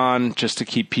early on just to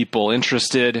keep people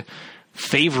interested.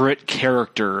 Favorite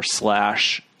character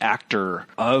 / actor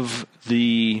of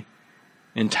the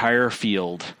entire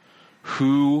field.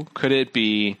 Who could it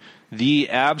be? The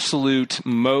absolute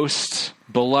most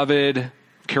beloved,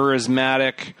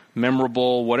 charismatic,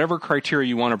 memorable, whatever criteria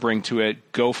you want to bring to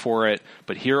it, go for it.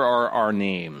 But here are our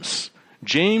names.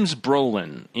 James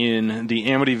Brolin in The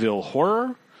Amityville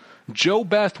Horror.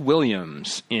 JoBeth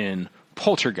Williams in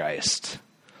Poltergeist.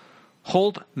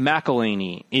 Holt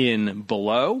McElhaney in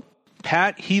Below.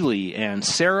 Pat Healy and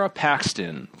Sarah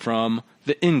Paxton from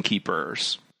The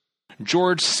Innkeepers.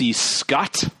 George C.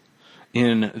 Scott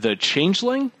in The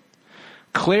Changeling.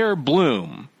 Claire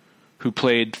Bloom, who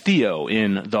played Theo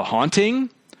in The Haunting.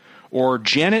 Or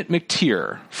Janet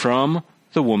McTeer from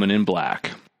The Woman in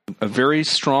Black. A very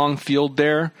strong field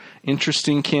there.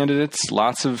 Interesting candidates.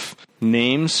 Lots of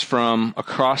names from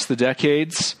across the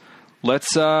decades.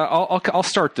 I'll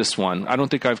start this one. I don't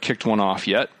think I've kicked one off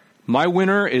yet. My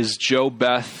winner is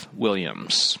JoBeth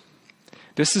Williams.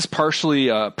 This is partially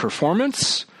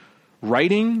performance,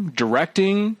 writing,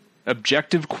 directing,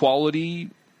 objective quality,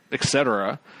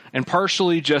 etc., and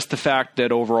partially just the fact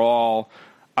that overall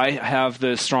I have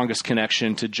the strongest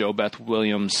connection to JoBeth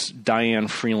Williams, Diane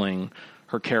Freeling,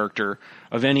 her character,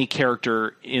 of any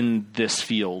character in this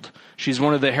field. She's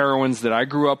one of the heroines that I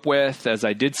grew up with, as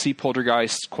I did see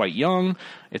Poltergeist quite young.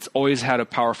 It's always had a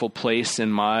powerful place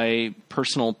in my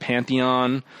personal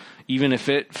pantheon, even if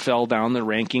it fell down the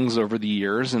rankings over the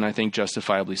years, and I think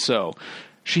justifiably so.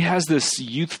 She has this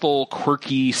youthful,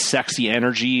 quirky, sexy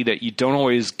energy that you don't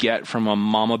always get from a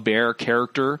mama bear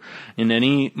character in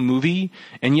any movie,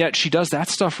 and yet she does that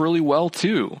stuff really well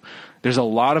too. There's a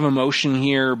lot of emotion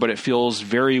here, but it feels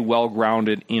very well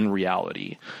grounded in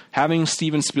reality. Having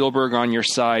Steven Spielberg on your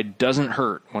side doesn't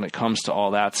hurt when it comes to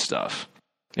all that stuff.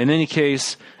 In any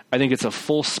case, I think it's a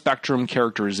full spectrum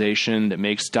characterization that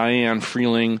makes Diane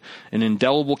Freeling an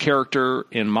indelible character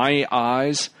in my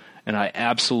eyes, and I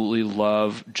absolutely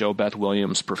love JoBeth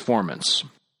Williams' performance.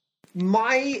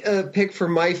 My pick for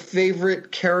my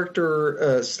favorite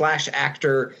character /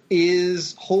 actor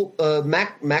is Holt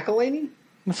McElhaney.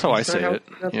 That's how I say it.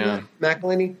 Yeah,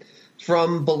 McElhaney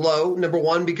from Below. Number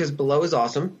one, because Below is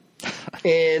awesome,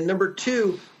 and number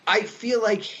two, I feel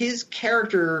like his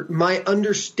character, my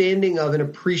understanding of and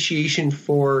appreciation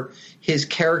for his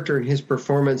character and his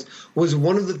performance was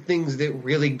one of the things that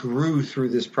really grew through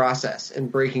this process.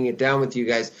 And breaking it down with you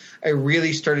guys, I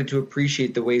really started to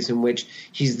appreciate the ways in which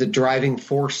he's the driving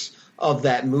force of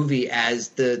that movie as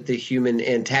the human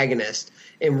antagonist.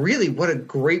 And really, what a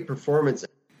great performance.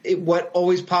 What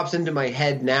always pops into my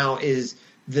head now is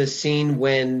the scene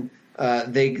when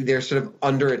they're sort of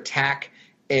under attack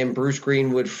and Bruce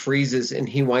Greenwood freezes and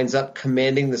he winds up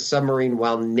commanding the submarine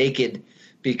while naked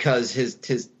because his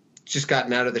just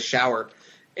gotten out of the shower.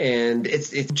 And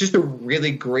it's just a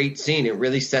really great scene. It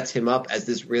really sets him up as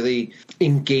this really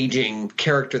engaging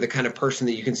character, the kind of person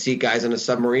that you can see guys on a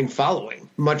submarine following,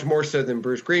 much more so than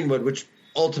Bruce Greenwood, which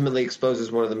ultimately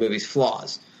exposes one of the movie's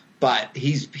flaws. But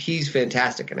he's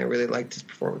fantastic, and I really liked his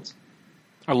performance.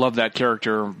 I love that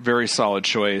character. Very solid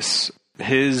choice.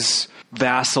 His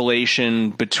vacillation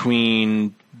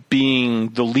between being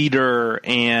the leader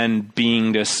and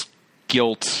being this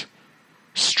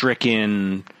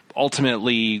guilt-stricken,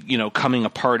 ultimately, coming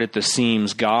apart at the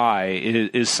seams guy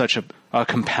is such a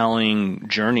compelling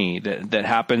journey that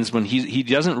happens when he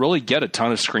doesn't really get a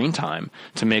ton of screen time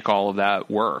to make all of that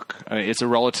work. It's a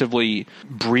relatively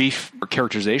brief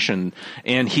characterization,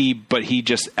 but he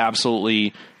just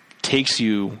absolutely takes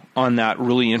you on that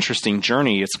really interesting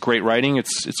journey. It's great writing.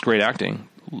 It's great acting.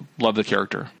 Love the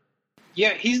character.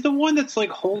 Yeah, he's the one that's like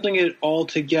holding it all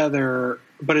together,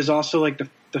 but is also like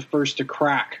the first to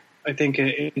crack, I think,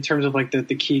 in terms of like the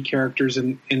key characters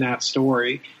in that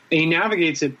story. And he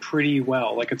navigates it pretty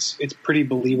well. Like it's pretty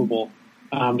believable,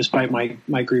 despite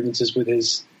my grievances with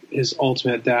his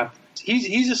ultimate death.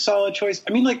 He's a solid choice.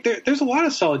 I mean, like there's a lot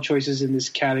of solid choices in this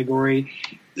category.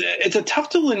 It's a tough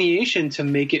delineation to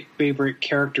make it favorite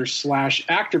character /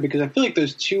 actor, because I feel like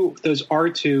those are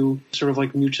two sort of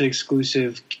like mutually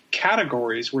exclusive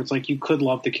categories where it's like you could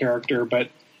love the character but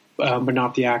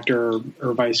not the actor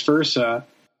or vice versa.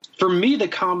 For me, the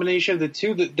combination of the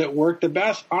two that worked the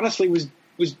best, honestly, was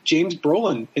James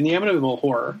Brolin in the Amityville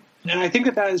Horror. And I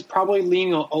think that is probably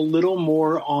leaning a little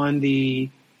more on the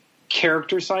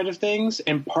character side of things,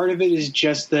 and part of it is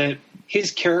just that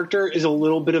his character is a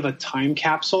little bit of a time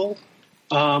capsule.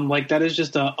 Like that is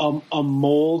just a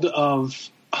mold of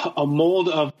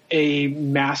a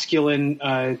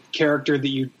masculine character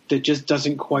that just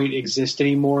doesn't quite exist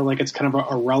anymore. Like it's kind of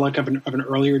a relic of an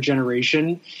earlier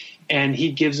generation, and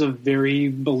he gives a very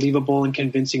believable and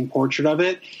convincing portrait of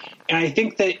it. And I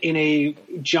think that in a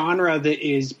genre that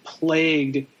is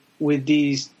plagued with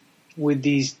these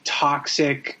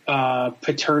toxic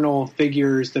paternal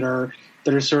figures that are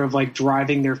sort of like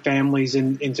driving their families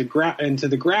into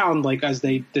the ground, like as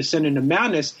they descend into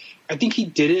madness, I think he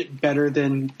did it better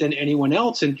than anyone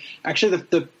else. And actually,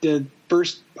 the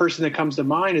first person that comes to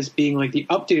mind as being like the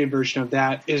updated version of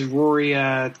that is Rory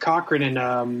Cochrane in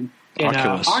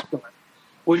Oculus.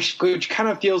 Which kind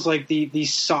of feels like the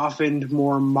softened,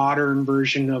 more modern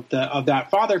version of that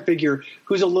father figure,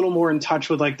 who's a little more in touch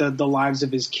with like the lives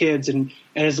of his kids and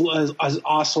is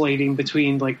oscillating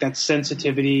between like that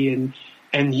sensitivity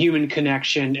and human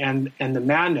connection and the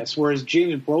madness. Whereas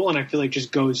James Brolin, I feel like,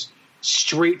 just goes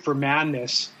straight for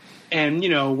madness. And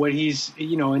when he's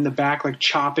in the back like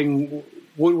chopping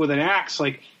wood with an axe,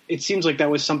 like it seems like that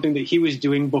was something that he was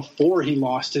doing before he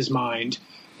lost his mind.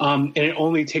 And it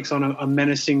only takes on a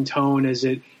menacing tone as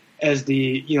the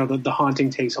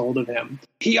haunting takes hold of him.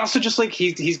 He also just like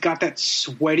he's got that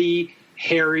sweaty,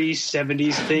 hairy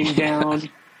 70s thing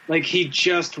down. Like he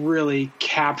just really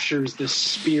captures the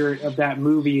spirit of that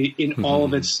movie in all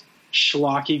of its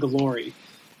schlocky glory.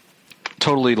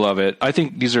 Totally love it. I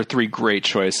think these are three great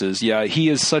choices. Yeah, he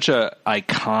is such a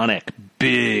iconic,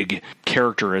 big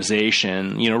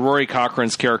characterization. Rory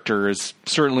Cochrane's character is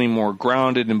certainly more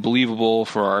grounded and believable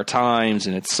for our times,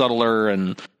 and it's subtler,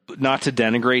 and not to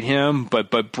denigrate him,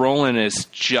 but Brolin is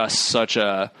just such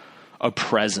a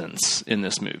presence in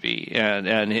this movie,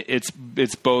 and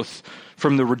it's both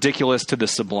from the ridiculous to the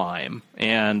sublime,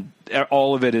 and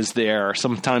all of it is there.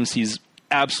 Sometimes he's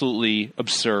absolutely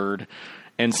absurd,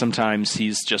 and sometimes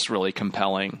he's just really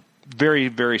compelling. Very,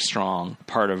 very strong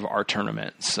part of our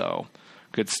tournament. So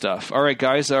good stuff. All right,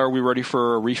 guys, are we ready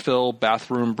for a refill,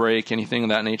 bathroom break, anything of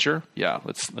that nature? Yeah,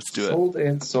 let's do it. Sold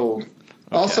and sold. Okay.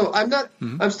 Also, I'm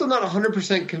still not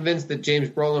 100% convinced that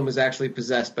James Brolin was actually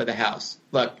possessed by the house.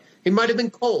 Look, he might have been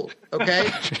cold, okay?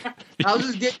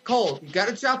 Houses get cold. You got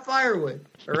to chop firewood,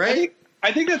 all right?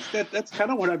 I think that's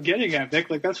kind of what I'm getting at, Vic.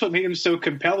 Like, that's what made him so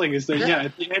compelling, is that,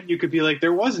 at the end you could be like,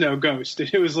 there was no ghost.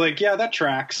 And it was like, yeah, that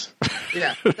tracks.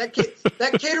 Yeah,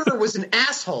 that caterer was an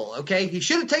asshole, okay? He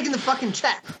should have taken the fucking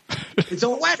check. It's a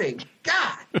wedding.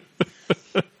 God.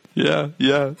 Yeah.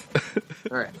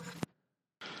 All right.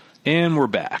 And we're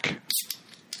back.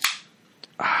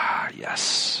 Ah,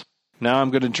 yes. Now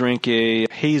I'm going to drink a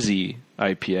hazy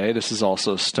IPA. This is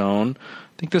also Stone.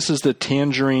 I think this is the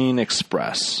Tangerine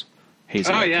Express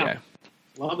hazy IPA. Yeah.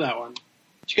 Love that one.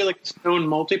 Did you get like a Stone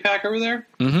multi-pack over there?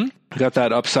 Mm-hmm. Got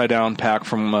that upside-down pack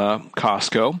from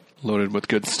Costco, loaded with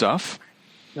good stuff.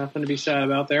 Nothing to be sad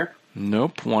about there.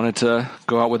 Nope. Wanted to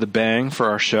go out with a bang for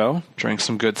our show. Drank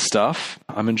some good stuff.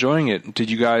 I'm enjoying it. Did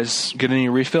you guys get any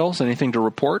refills? Anything to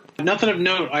report? Nothing of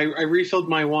note. I refilled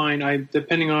my wine.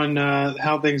 Depending on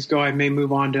how things go, I may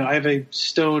move on to. I have a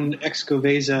Stone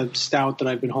Excoveza stout that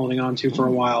I've been holding on to for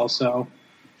a while. So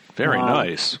very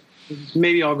nice.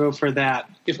 maybe I'll go for that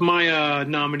if my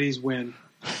nominees win.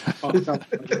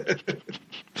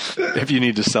 If you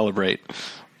need to celebrate.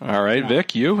 All right,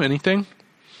 Vic, you anything?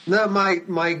 No,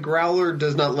 my growler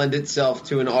does not lend itself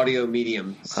to an audio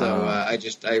medium, so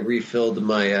I refilled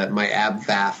my my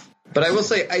Abvath. But I will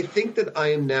say, I think that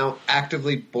I am now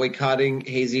actively boycotting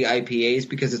hazy IPAs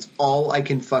because it's all I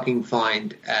can fucking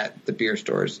find at the beer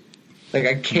stores. Like,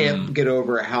 I can't get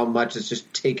over how much it's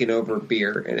just taken over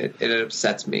beer, and it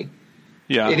upsets me.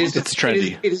 Yeah, it's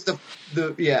trendy.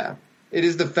 It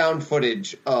is the found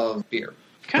footage of beer.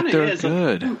 Kind of is.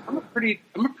 Good. I'm a pretty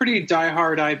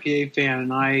diehard IPA fan,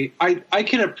 and I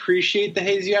can appreciate the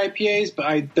hazy IPAs,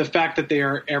 but the fact that they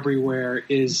are everywhere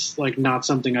is like not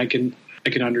something I can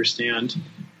understand.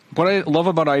 What I love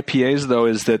about IPAs, though,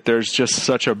 is that there's just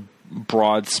such a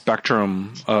broad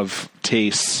spectrum of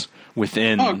tastes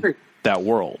within that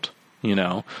world. You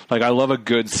know, like I love a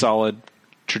good, solid,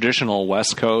 traditional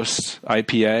West Coast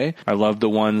IPA. I love the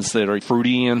ones that are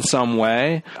fruity in some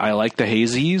way. I like the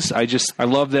hazies. I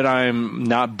love that I'm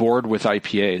not bored with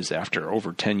IPAs after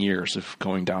over 10 years of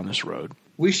going down this road.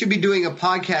 We should be doing a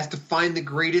podcast to find the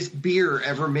greatest beer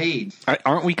ever made.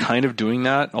 Aren't we kind of doing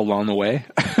that along the way?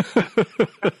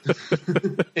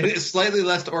 In a slightly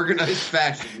less organized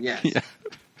fashion, yes. Yeah.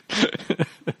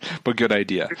 But good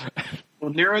idea.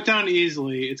 We'll narrow it down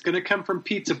easily. It's going to come from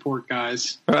Pizza Port,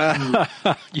 guys.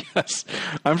 Yes.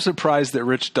 I'm surprised that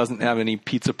Rich doesn't have any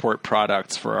Pizza Port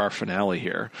products for our finale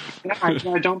here. Yeah, I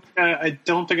don't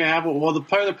think I have one. Well,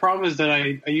 part of the problem is that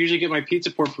I usually get my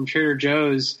Pizza Port from Trader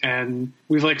Joe's, and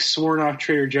we've like sworn off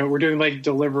Trader Joe. We're doing like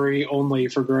delivery only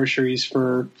for groceries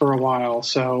for a while.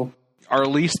 So our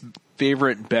least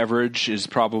favorite beverage is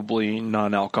probably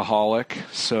non-alcoholic.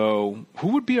 So who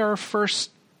would be our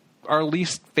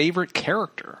least favorite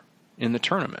character in the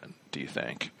tournament, do you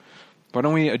think? Why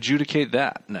don't we adjudicate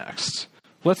that next?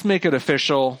 Let's make it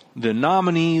official. The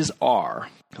nominees are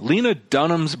Lena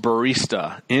Dunham's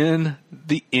barista in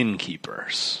The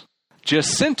Innkeepers,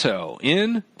 Jacinto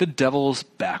in The Devil's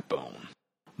Backbone,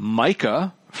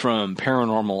 Micah from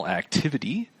Paranormal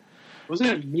Activity. Wasn't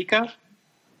it Micah?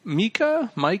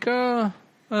 Micah?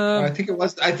 I think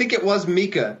it was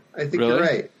Mika. I think really? You're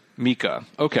right. Mika.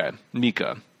 Okay,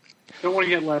 Mika. Don't want to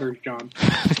get letters, John.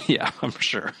 Yeah, I'm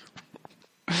sure.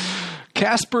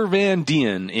 Casper Van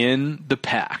Dien in The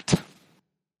Pact,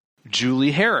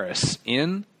 Julie Harris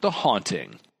in The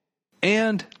Haunting,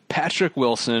 and Patrick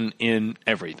Wilson in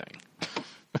Everything.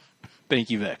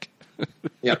 Thank you, Vic.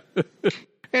 Yep.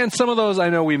 And some of those I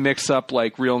know we mix up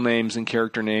like real names and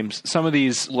character names. Some of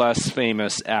these less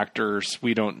famous actors,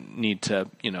 we don't need to,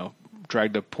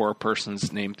 drag the poor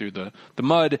person's name through the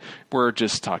mud. We're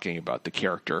just talking about the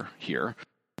character here.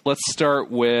 Let's start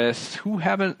with who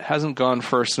hasn't gone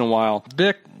first in a while.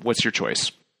 Vic, what's your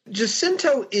choice?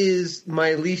 Jacinto is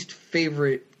my least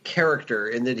favorite character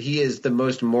in that he is the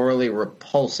most morally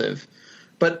repulsive.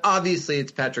 But obviously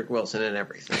it's Patrick Wilson and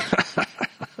Everything.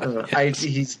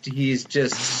 He's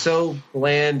just so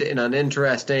bland and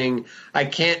uninteresting. I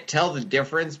can't tell the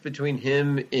difference between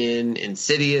him in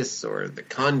Insidious or The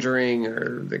Conjuring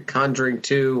or The Conjuring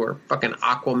 2 or fucking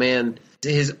Aquaman.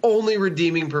 His only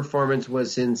redeeming performance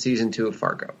was in season 2 of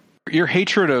Fargo. Your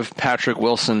hatred of Patrick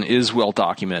Wilson is well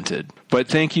documented, but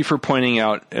thank you for pointing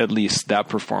out at least that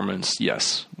performance,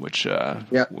 yes, which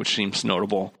seems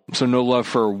notable. So no love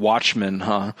for Watchmen,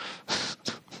 huh?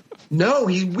 No,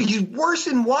 he's worse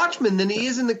in Watchmen than he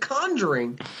is in The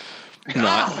Conjuring. No,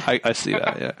 I see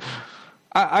that, yeah.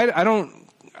 I don't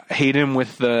hate him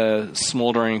with the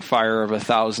smoldering fire of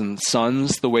 1,000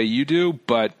 suns the way you do,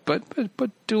 but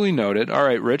duly noted. All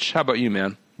right, Rich, how about you,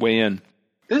 man? Weigh in.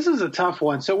 This is a tough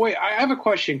one. So wait, I have a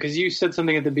question because you said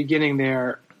something at the beginning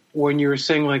there when you were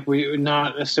saying like we're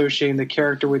not associating the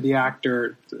character with the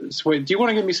actor. So wait, do you want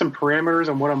to give me some parameters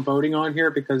on what I'm voting on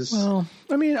here? Because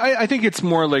I think it's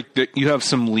more like that you have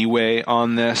some leeway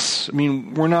on this. I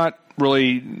mean, we're not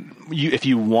really. If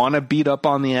you want to beat up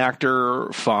on the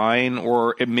actor, fine.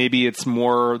 Or maybe it's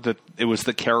more that it was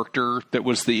the character that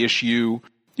was the issue.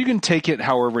 You can take it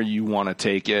however you want to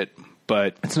take it.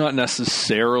 But it's not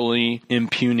necessarily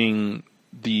impugning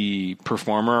the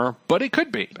performer, but it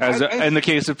could be, in the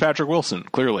case of Patrick Wilson,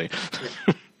 clearly.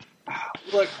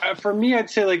 Look, for me, I'd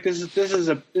say like this is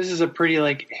a pretty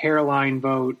like hairline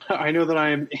vote. I know that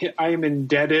I am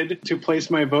indebted to place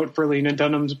my vote for Lena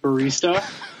Dunham's barista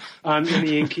in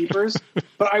The Innkeepers,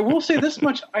 but I will say this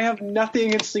much: I have nothing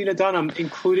against Lena Dunham,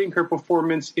 including her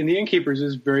performance in The Innkeepers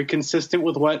is very consistent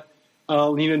with what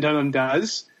Lena Dunham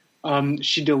does.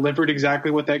 She delivered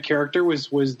exactly what that character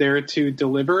was there to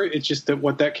deliver. It's just that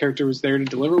what that character was there to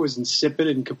deliver was insipid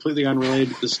and completely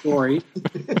unrelated to the story.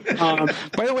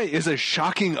 By the way, is a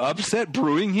shocking upset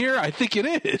brewing here? I think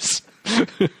it is.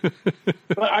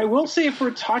 But I will say, if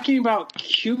we're talking about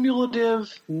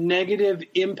cumulative negative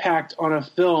impact on a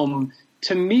film,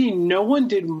 to me, no one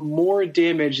did more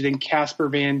damage than Casper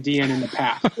Van Dien in The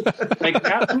Pact. Like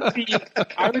that movie,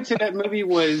 I would say that movie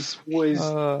was 10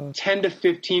 to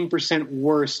 15%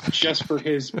 worse just for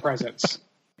his presence.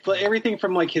 But everything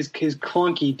from like his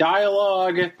clunky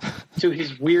dialogue to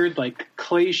his weird like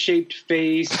clay shaped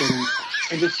face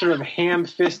and just sort of ham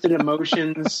fisted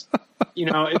emotions. You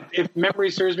know, if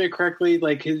memory serves me correctly,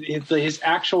 like his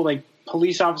actual like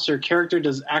police officer character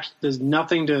does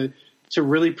nothing to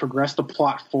really progress the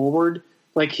plot forward.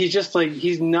 Like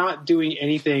he's not doing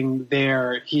anything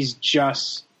there. He's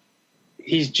just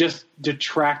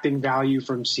detracting value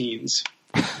from scenes.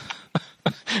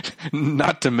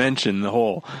 Not to mention the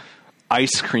whole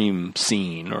ice cream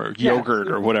scene or yogurt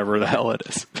or whatever the hell it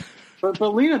is. But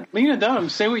Lena Dunham,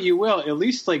 say what you will, at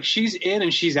least like she's in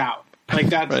and she's out. Like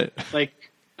that's right.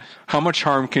 Like how much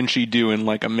harm can she do in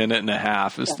like a minute and a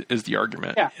half is the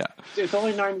argument. Yeah. It's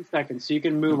only 90 seconds, so you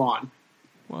can move on.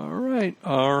 All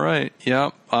right.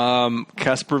 Yeah.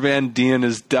 Casper Van Dien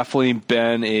has definitely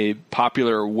been a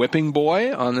popular whipping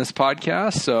boy on this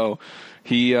podcast. So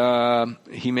he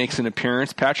makes an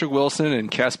appearance. Patrick Wilson and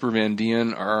Casper Van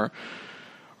Dien are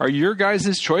your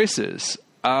guys' choices.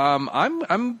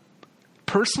 I'm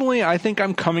personally, I think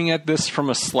I'm coming at this from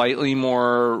a slightly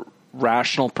more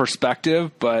rational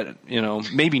perspective, but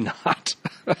maybe not.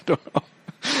 I don't know.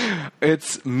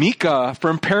 It's Mika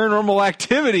from Paranormal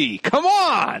Activity. Come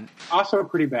on! Also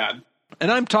pretty bad.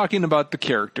 And I'm talking about the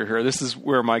character here. This is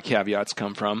where my caveats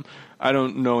come from. I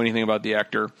don't know anything about the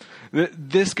actor.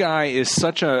 This guy is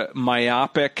such a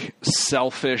myopic,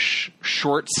 selfish,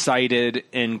 short-sighted,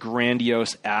 and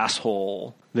grandiose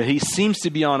asshole that he seems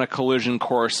to be on a collision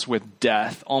course with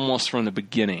death almost from the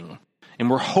beginning. And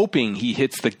we're hoping he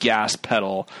hits the gas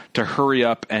pedal to hurry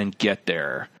up and get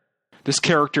there. This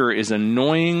character is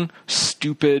annoying,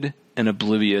 stupid, and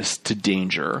oblivious to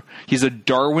danger. He's a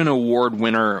Darwin Award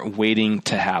winner waiting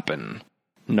to happen.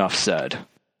 Enough said.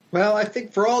 Well, I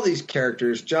think for all these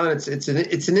characters, John, it's an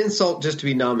insult just to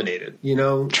be nominated,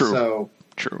 True. So.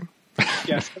 True.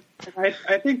 Yes.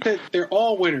 I think that they're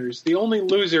all winners. The only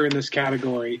loser in this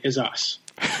category is us.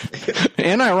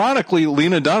 And ironically,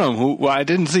 Lena Dunham, who I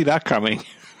didn't see that coming.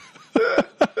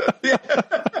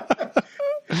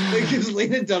 Because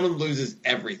Lena Dunham loses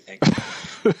everything.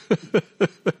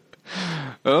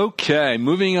 Okay,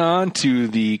 moving on to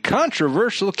the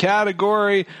controversial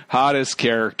category, hottest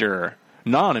character,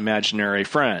 non-imaginary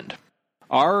friend.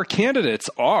 Our candidates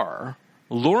are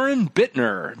Lauren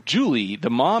Bittner, Julie, the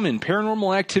mom in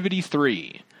Paranormal Activity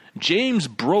 3, James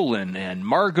Brolin and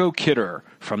Margot Kidder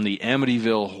from the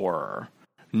Amityville Horror,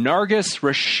 Nargis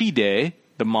Rashide,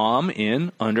 the mom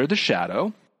in Under the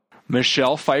Shadow,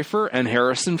 Michelle Pfeiffer and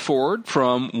Harrison Ford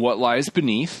from What Lies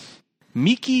Beneath,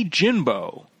 Miki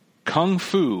Jinbo, Kung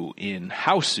Fu in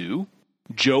Hausu,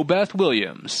 Jo Beth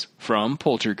Williams from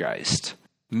Poltergeist,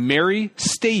 Mary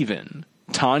Staven,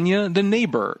 Tanya the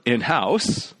neighbor in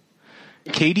House,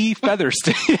 Katie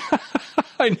Featherston.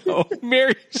 I know,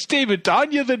 Mary Staven,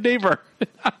 Tanya the neighbor in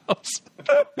House.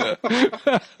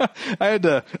 I had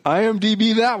to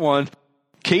IMDb that one.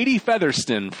 Katie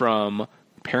Featherston from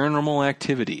Paranormal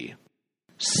Activity,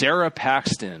 Sarah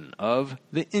Paxton of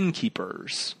The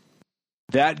Innkeepers,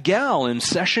 that gal in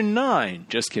Session 9,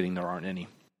 just kidding, there aren't any,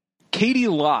 Katie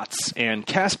Lotz and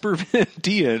Casper Van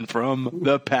Dien from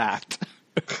The Pact.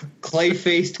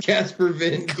 Clay-faced Casper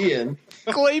Van Dien.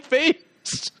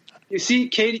 Clay-faced. You see,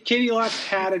 Katie Lotz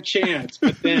had a chance,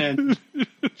 but then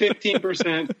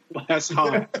 15% less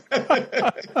hot.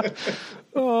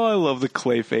 Oh, I love the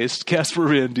clay-faced Casper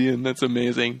Van Dien. That's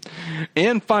amazing.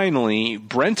 And finally,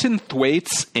 Brenton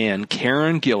Thwaites and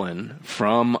Karen Gillan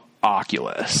from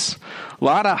Oculus. A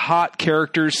lot of hot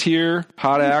characters here,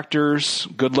 hot actors,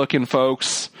 good-looking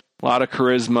folks, a lot of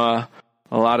charisma,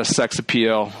 a lot of sex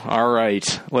appeal. All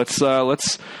right, let's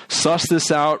suss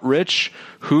this out. Rich,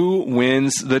 who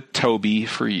wins the Toby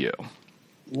for you?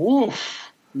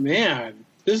 Woof, man,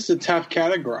 this is a tough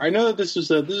category. I know that this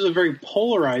is a very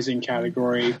polarizing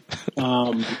category.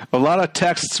 A lot of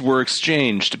texts were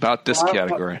exchanged about this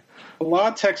category. A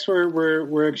lot of texts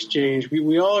were exchanged.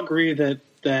 We all agree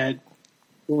that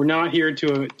we're not here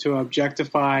to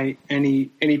objectify any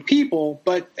people,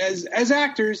 but as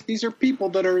actors, these are people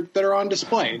that are on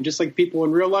display, and just like people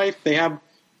in real life, they have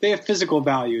physical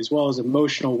value as well as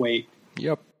emotional weight.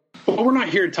 Yep. But we're not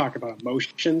here to talk about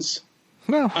emotions.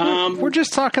 No, we're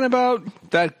just talking about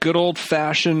that good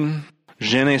old-fashioned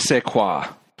je ne sais quoi.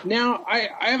 Now, I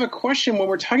have a question when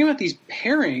we're talking about these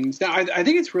pairings. Now, I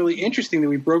think it's really interesting that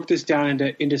we broke this down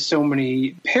into so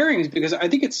many pairings, because I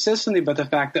think it says something about the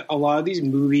fact that a lot of these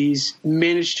movies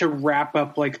manage to wrap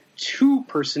up like two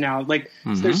personalities. Like,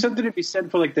 there's something to be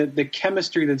said for like the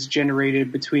chemistry that's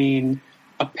generated between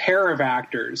a pair of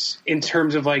actors in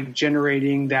terms of like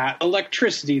generating that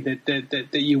electricity that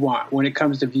you want when it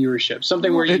comes to viewership.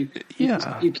 Something where you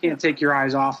can't take your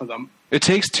eyes off of them. It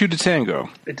takes two to tango.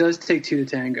 It does take two to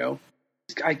tango.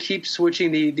 I keep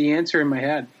switching the answer in my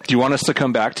head. Do you want us to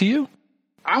come back to you?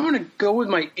 I'm going to go with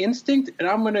my instinct, and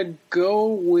I'm going to go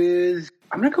with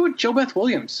JoBeth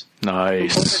Williams.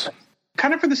 Nice.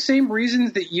 Kind of for the same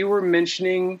reasons that you were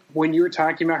mentioning when you were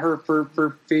talking about her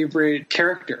for favorite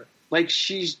character. Like,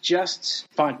 she's just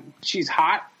fun. She's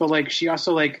hot, but like she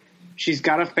also like she's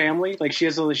got a family. Like she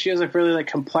has a really like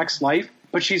complex life.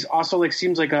 But she's also like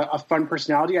seems like a fun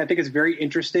personality. I think it's very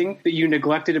interesting that you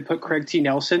neglected to put Craig T.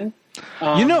 Nelson.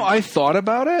 I thought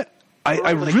about it.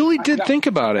 I really did think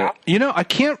about it. I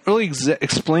can't really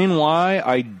explain why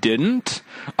I didn't,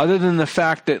 other than the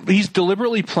fact that he's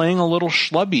deliberately playing a little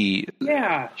schlubby.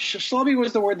 Yeah, schlubby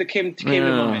was the word that came to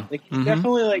mind. Like, he's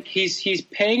definitely like he's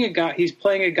playing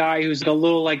a guy who's a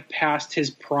little like past his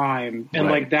prime, and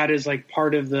like that is like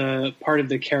part of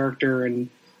the character and.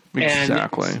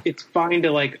 Exactly. And it's fine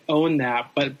to like own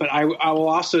that, but I will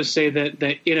also say that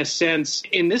in a sense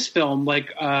in this film, like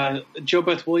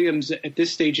JoBeth Williams at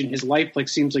this stage in his life, like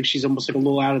seems like she's almost like a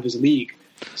little out of his league.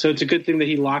 So it's a good thing that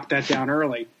he locked that down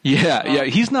early. Yeah.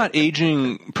 He's not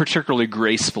aging particularly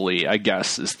gracefully, I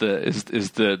guess, is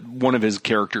the one of his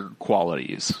character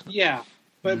qualities. Yeah.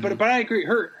 But I agree.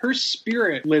 Her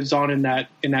spirit lives on in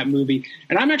that movie,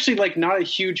 and I'm actually like not a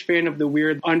huge fan of the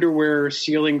weird underwear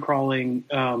ceiling crawling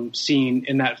scene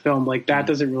in that film. Like that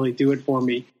doesn't really do it for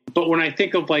me. But when I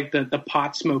think of like the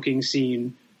pot smoking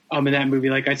scene in that movie,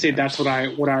 like I'd say that's what I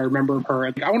remember of her.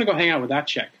 I want to go hang out with that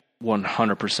chick.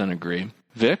 100% agree.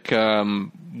 Vic, I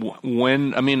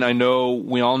know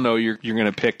we all know you're going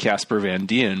to pick Casper Van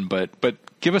Dien, but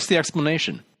give us the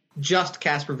explanation. Just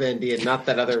Casper Van Dien, not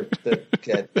that other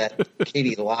that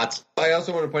Katie Lotz. I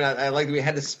also want to point out, I like that we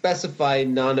had to specify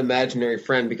non-imaginary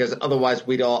friend because otherwise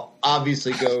we'd all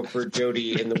obviously go for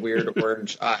Jodie in the weird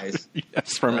orange eyes.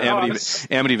 Yes, from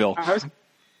Amityville. I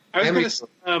was going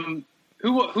to.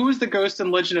 Who was the ghost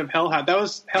in Legend of Hell House? That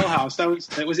was Hell House. That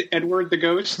was Edward the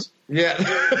ghost. Yeah,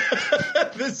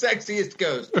 the sexiest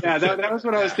ghost. Yeah, that was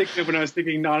what I was thinking of when I was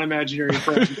thinking non-imaginary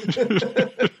friend.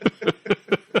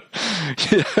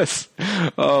 Yes.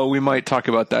 Oh, we might talk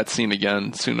about that scene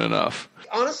again soon enough.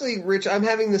 Honestly, Rich, I'm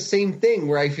having the same thing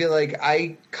where I feel like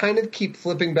I kind of keep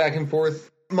flipping back and forth.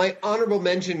 My honorable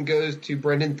mention goes to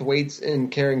Brendan Thwaites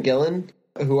and Karen Gillan,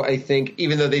 who I think,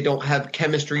 even though they don't have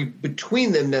chemistry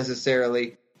between them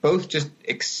necessarily, both just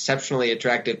exceptionally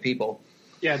attractive people.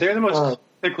 Yeah, they're the most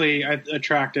physically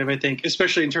attractive, I think,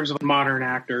 especially in terms of modern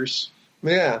actors.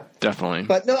 Yeah. Definitely.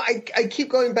 But no, I keep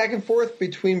going back and forth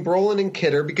between Brolin and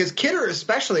Kidder, because Kidder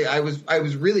especially I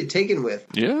was really taken with.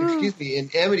 Yeah. Excuse me, in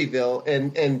Amityville,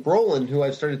 and Brolin, who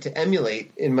I've started to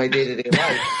emulate in my day-to-day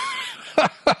life.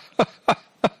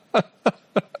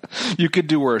 You could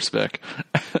do worse, Vic.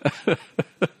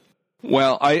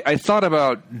 Well, I thought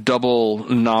about double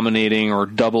nominating or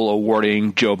double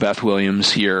awarding JoBeth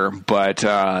Williams here, but,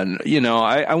 I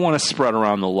want to spread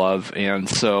around the love, and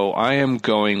so I am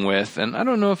going with, and I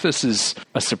don't know if this is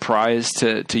a surprise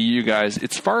to you guys,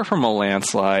 it's far from a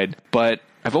landslide, but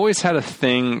I've always had a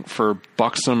thing for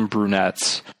buxom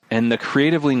brunettes, and the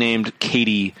creatively named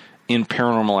Katie in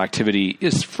Paranormal Activity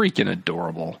is freaking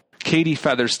adorable. Katie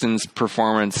Featherston's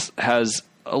performance has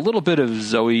a little bit of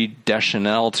Zooey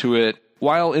Deschanel to it.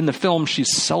 While in the film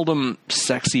she's seldom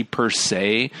sexy per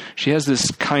se, she has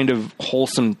this kind of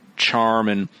wholesome charm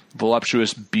and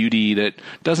voluptuous beauty that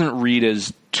doesn't read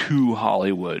as too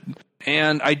Hollywood.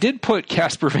 And I did put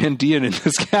Casper Van Dien in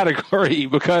this category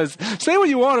because, say what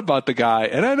you want about the guy,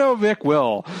 and I know Vic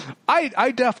will,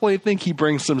 I definitely think he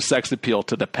brings some sex appeal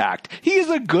to the pact. He's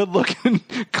a good-looking,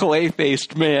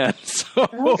 clay-faced man. So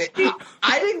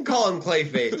I didn't call him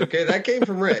clay-faced, okay? That came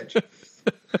from Rich.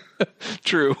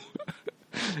 True.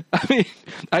 I mean,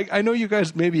 I know you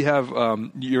guys maybe have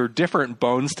your different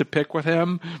bones to pick with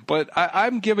him, but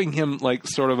I'm giving him like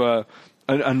sort of a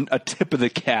tip of the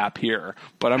cap here,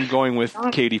 but I'm going with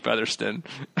Katie Featherston.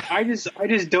 I just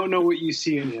don't know what you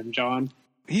see in him, John.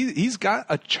 He's got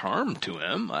a charm to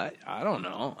him. I don't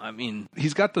know. I mean,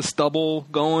 he's got the stubble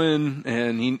going,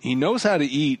 and he knows how to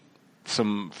eat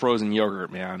some frozen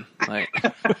yogurt, man. Like,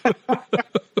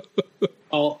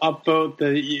 a I'll upvote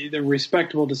the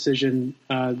respectable decision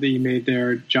that you made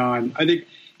there, John. I think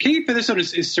Katie Featherston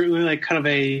is certainly like kind of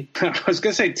a, I was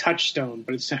going to say touchstone,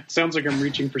 but it sounds like I'm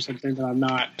reaching for something that I'm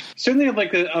not. Certainly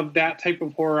of that type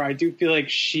of horror, I do feel like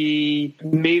she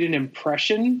made an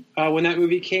impression when that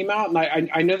movie came out.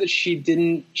 And I know that she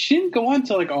didn't go on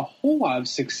to like a whole lot of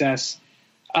success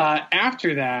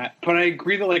after that, but I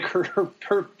agree that like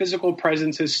her physical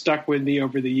presence has stuck with me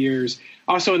over the years.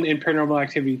 Also in Paranormal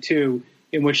Activity 2,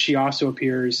 in which she also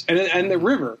appears, and The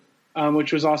River.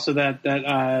 Which was also that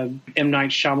M. Night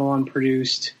Shyamalan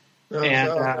produced.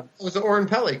 It was Oren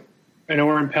Peli. And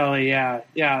Oren Peli,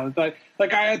 yeah. But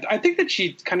like I think that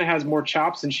she kind of has more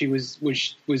chops than she was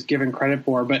given credit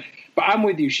for. But I'm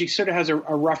with you. She sort of has a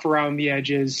rough around the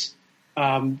edges,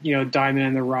 diamond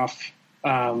in the rough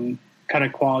kind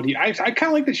of quality. I kind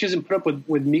of like that she doesn't put up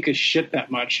with Mika's shit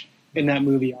that much in that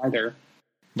movie either.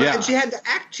 Yeah. And she had to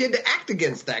act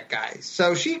against that guy.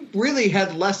 So she really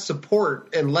had less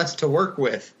support and less to work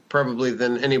with probably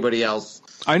than anybody else.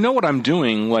 I know what I'm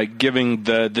doing, like giving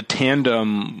the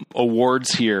tandem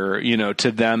awards here,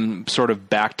 to them sort of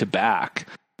back to back.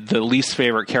 The least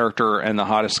favorite character and the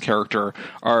hottest character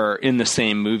are in the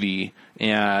same movie.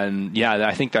 And yeah,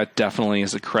 I think that definitely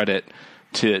is a credit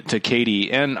to Katie.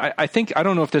 And I think, I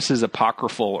don't know if this is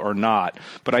apocryphal or not,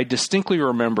 but I distinctly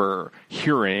remember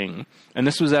hearing, and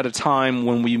this was at a time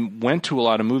when we went to a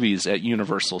lot of movies at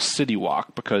Universal City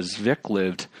Walk because Vic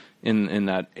lived in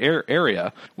that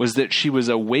area, was that she was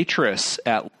a waitress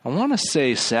at, I want to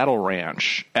say, Saddle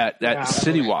Ranch at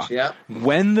City Walk. Yeah.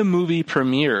 When the movie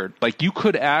premiered, like you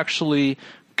could actually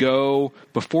go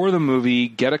before the movie,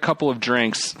 get a couple of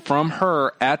drinks from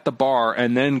her at the bar,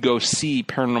 and then go see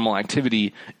Paranormal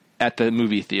Activity at the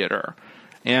movie theater.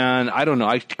 And I don't know,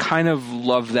 I kind of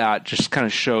love that. Just kind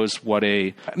of shows what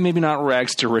maybe not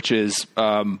rags to riches,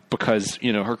 because,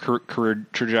 her career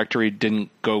trajectory didn't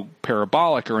go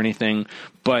parabolic or anything,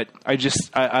 but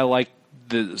I like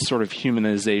the sort of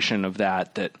humanization of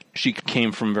that she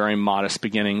came from very modest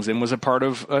beginnings and was a part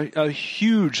of a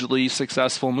hugely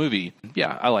successful movie.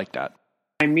 Yeah, I like that.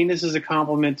 I mean this is a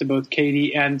compliment to both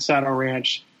Katie and Saddle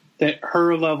Ranch, that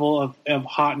her level of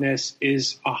hotness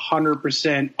is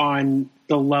 100% on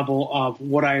the level of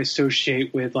what I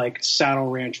associate with like Saddle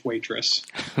Ranch waitress.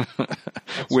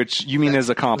 Which you mean as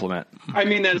a compliment? I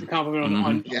mean that as a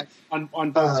compliment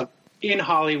on both in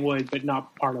Hollywood, but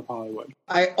not part of Hollywood.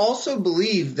 I also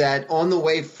believe that on the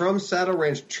way from Saddle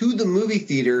Ranch to the movie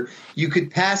theater, you could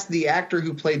pass the actor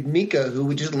who played Mika, who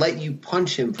would just let you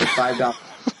punch him for $5.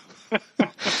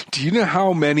 Do you know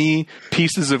how many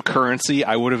pieces of currency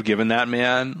I would have given that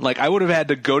man? Like, I would have had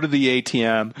to go to the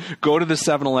ATM, go to the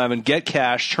 7-Eleven, get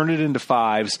cash, turn it into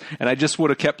fives, and I just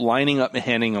would have kept lining up and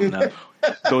handing them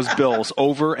those bills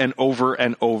over and over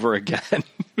and over again.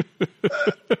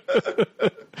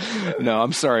 No,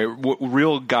 I'm sorry.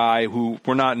 Real guy who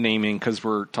we're not naming because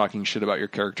we're talking shit about your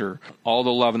character. All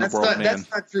the love in the world, man.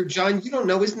 That's not true, John. You don't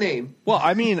know his name. Well,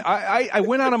 I mean, I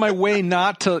went out of my way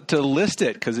not to list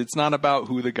it because it's not about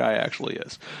who the guy actually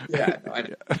is. Yeah,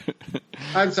 no,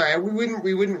 I'm sorry. We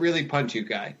wouldn't really punch you,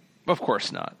 guy. Of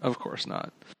course not.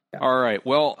 Yeah. All right.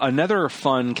 Well, another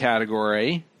fun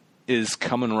category is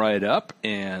coming right up,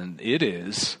 and it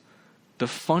is the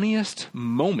funniest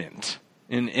moment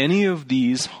in any of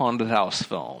these haunted house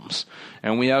films.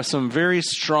 And we have some very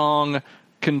strong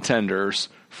contenders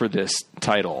for this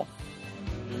title.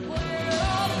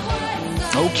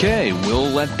 Okay, we'll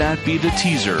let that be the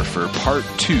teaser for part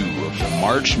 2 of the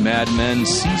March Mad Men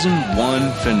Season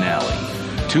 1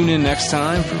 finale. Tune in next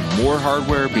time for more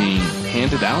hardware being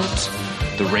handed out,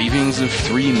 the ravings of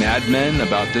 3 madmen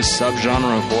about this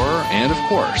subgenre of horror, and of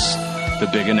course, the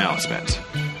big announcement.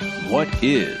 What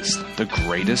is the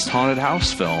greatest haunted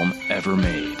house film ever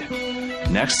made?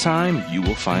 Next time, you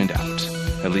will find out.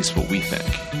 At least what we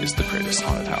think is the greatest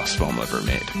haunted house film ever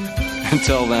made.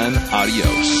 Until then,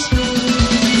 adios.